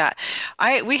thank you for that.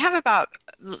 We have about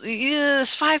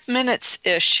 5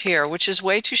 minutes-ish here, which is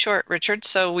way too short, Richard.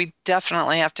 So we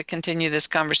definitely have to continue this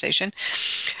conversation.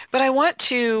 But I want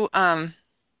to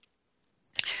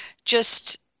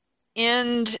just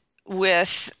end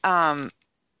with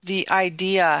the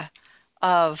idea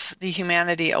of the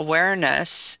humanity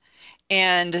awareness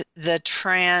and the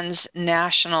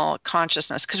transnational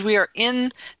consciousness, because we are in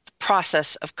the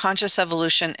process of conscious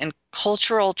evolution and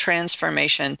cultural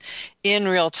transformation in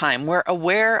real time. We're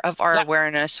aware of our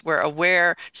awareness. We're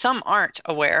aware. Some aren't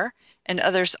aware. and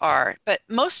others are, but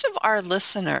most of our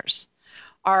listeners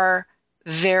are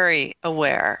very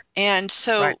aware. And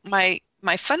so my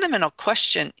fundamental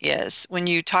question is, when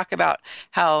you talk about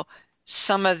how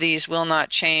some of these will not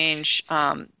change,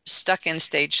 stuck in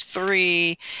stage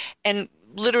 3, and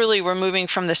literally we're moving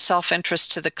from the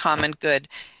self-interest to the common good.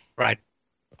 Right.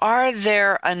 Are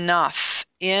there enough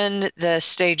in the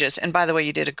stages? And by the way,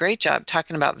 you did a great job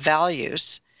talking about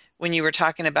values when you were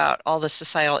talking about all the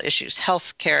societal issues: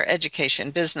 healthcare,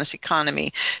 education, business,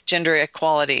 economy, gender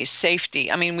equality,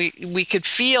 safety. I mean, we could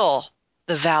feel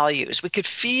the values. We could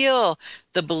feel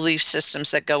the belief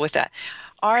systems that go with that.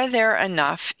 Are there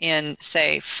enough in,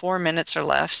 say, 4 minutes or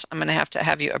less, I'm going to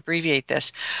have you abbreviate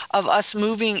this, of us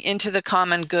moving into the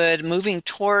common good, moving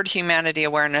toward humanity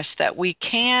awareness, that we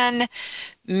can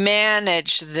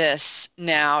manage this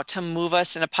now to move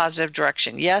us in a positive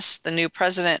direction? Yes, the new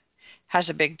president has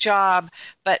a big job,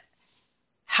 but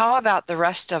how about the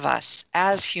rest of us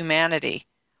as humanity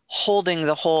holding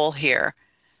the whole here?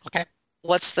 Okay.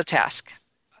 What's the task?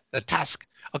 The task.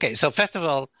 Okay, so first of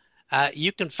all,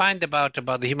 you can find about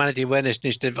the Humanity Awareness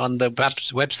Initiative on the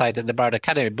website at the Barrett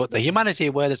Academy, but the Humanity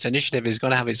Awareness Initiative is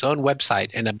going to have its own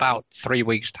website in about 3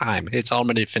 weeks' time. It's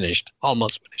almost finished.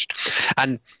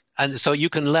 And so you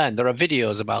can learn. There are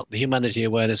videos about the Humanity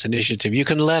Awareness Initiative. You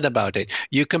can learn about it.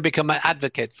 You can become an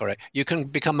advocate for it. You can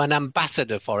become an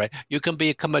ambassador for it. You can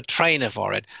become a trainer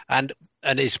for it. And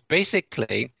it's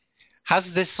basically,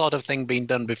 has this sort of thing been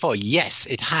done before? Yes,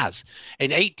 it has.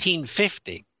 In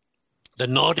 1850, the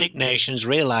Nordic nations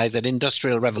realized that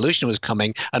industrial revolution was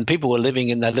coming and people were living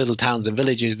in their little towns and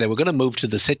villages. They were going to move to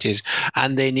the cities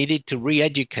and they needed to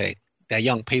re-educate their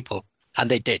young people, and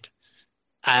they did.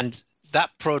 And that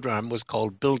program was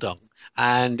called Bildung,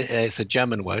 and it's a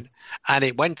German word, and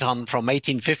it went on from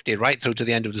 1850 right through to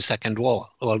the end of the Second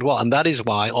World War. And that is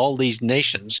why all these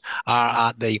nations are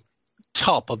at the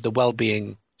top of the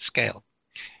well-being scale,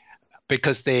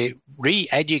 because they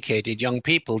re-educated young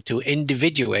people to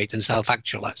individuate and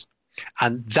self-actualize.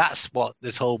 And that's what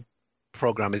this whole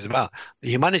program is about. The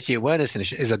Humanity Awareness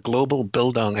Initiative is a global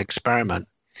Bildung experiment.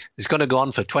 It's going to go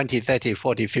on for 20, 30,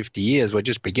 40, 50 years. We're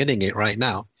just beginning it right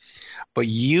now. But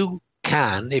you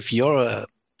can, if you're a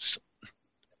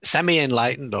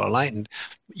semi-enlightened or enlightened,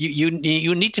 you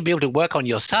need to be able to work on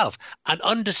yourself and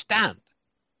understand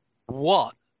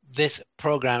what this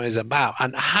program is about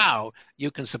and how you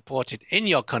can support it in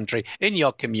your country, in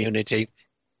your community,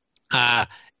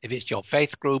 if it's your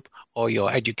faith group or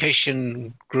your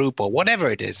education group or whatever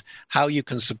it is, how you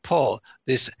can support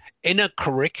this inner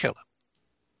curriculum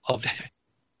of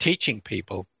teaching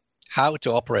people how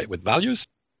to operate with values,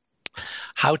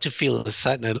 how to feel a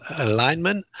certain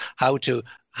alignment, how to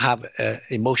have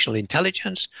emotional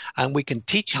intelligence, and we can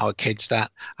teach our kids that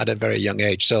at a very young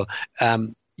age. So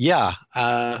in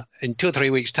 2 or 3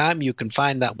 weeks' time, you can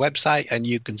find that website and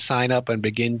you can sign up and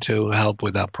begin to help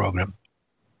with that program.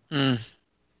 Well,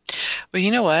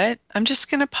 you know what? I'm just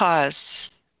going to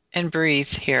pause and breathe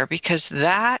here, because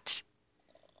that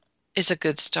is a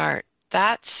good start.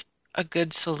 That's a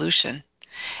good solution.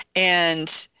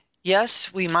 And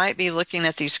yes, we might be looking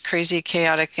at these crazy,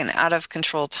 chaotic, and out of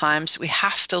control times. We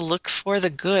have to look for the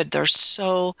good. There's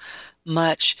so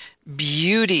much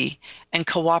beauty and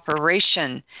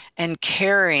cooperation and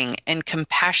caring and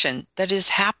compassion that is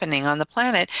happening on the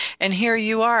planet. And here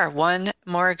you are, one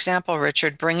more example,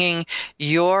 Richard, bringing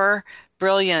your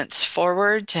brilliance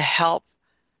forward to help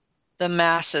the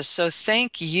masses. So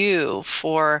thank you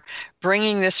for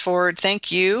bringing this forward.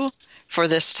 Thank you for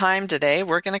this time today.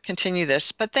 We're going to continue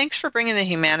this, but thanks for bringing the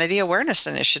Humanity Awareness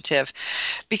Initiative,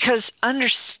 because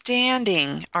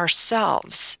understanding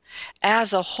ourselves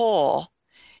as a whole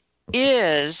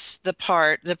is the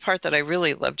part that I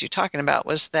really loved you talking about,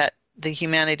 was that the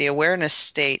Humanity Awareness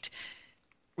state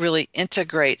really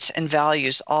integrates and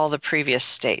values all the previous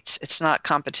states. It's not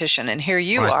competition. And here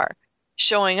you are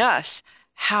showing us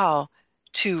how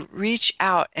to reach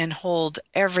out and hold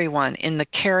everyone in the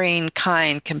caring,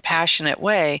 kind, compassionate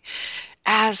way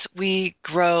as we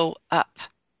grow up.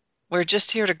 We're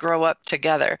just here to grow up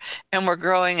together, and we're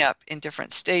growing up in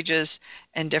different stages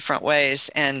and different ways.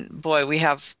 And boy, we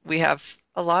have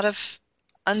a lot of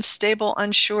unstable,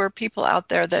 unsure people out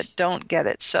there that don't get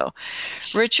it. So,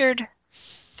 Richard,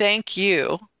 thank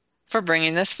you for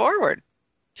bringing this forward.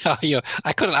 Oh,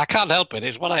 I can't help it.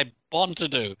 It's what I'm born to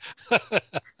do.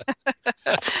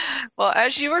 Well,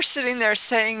 as you were sitting there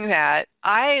saying that,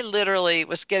 I literally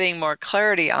was getting more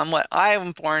clarity on what I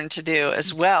am born to do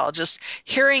as well. Just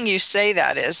hearing you say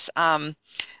that is,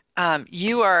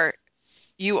 you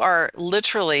are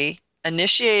literally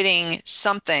initiating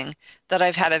something that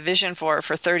I've had a vision for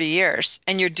 30 years,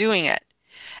 and you're doing it.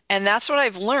 And that's what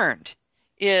I've learned,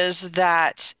 is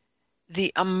that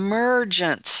the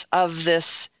emergence of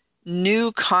this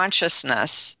new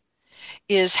consciousness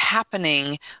is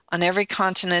happening on every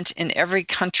continent, in every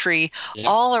country,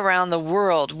 all around the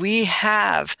world. We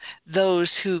have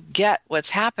those who get what's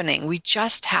happening. We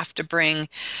just have to bring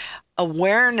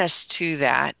awareness to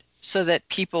that so that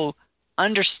people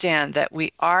understand that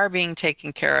we are being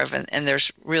taken care of, and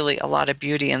there's really a lot of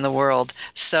beauty in the world.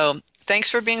 So thanks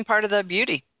for being part of the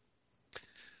beauty.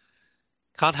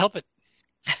 Can't help it.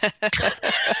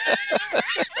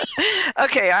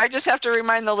 Okay, I just have to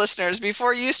remind the listeners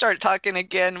before you start talking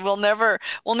again, we'll never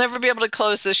be able to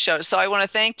close this show. So I want to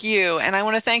thank you, and I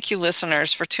want to thank you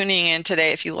listeners for tuning in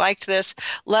today. If you liked this,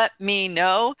 let me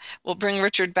know. We'll bring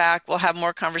Richard back. We'll have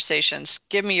more conversations.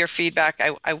 Give me your feedback.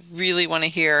 I really want to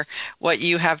hear what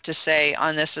you have to say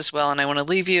on this as well. And I want to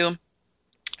leave you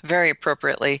very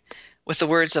appropriately with the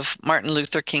words of Martin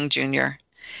Luther King Jr.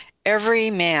 Every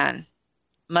man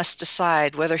must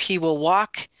decide whether he will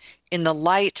walk in the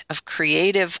light of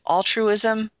creative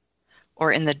altruism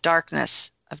or in the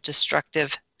darkness of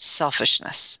destructive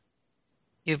selfishness.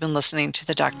 You've been listening to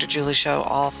the Dr. Julie Show,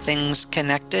 All Things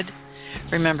Connected.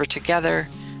 Remember, together,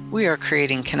 we are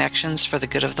creating connections for the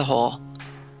good of the whole.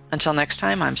 Until next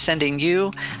time, I'm sending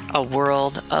you a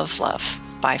world of love.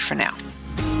 Bye for now.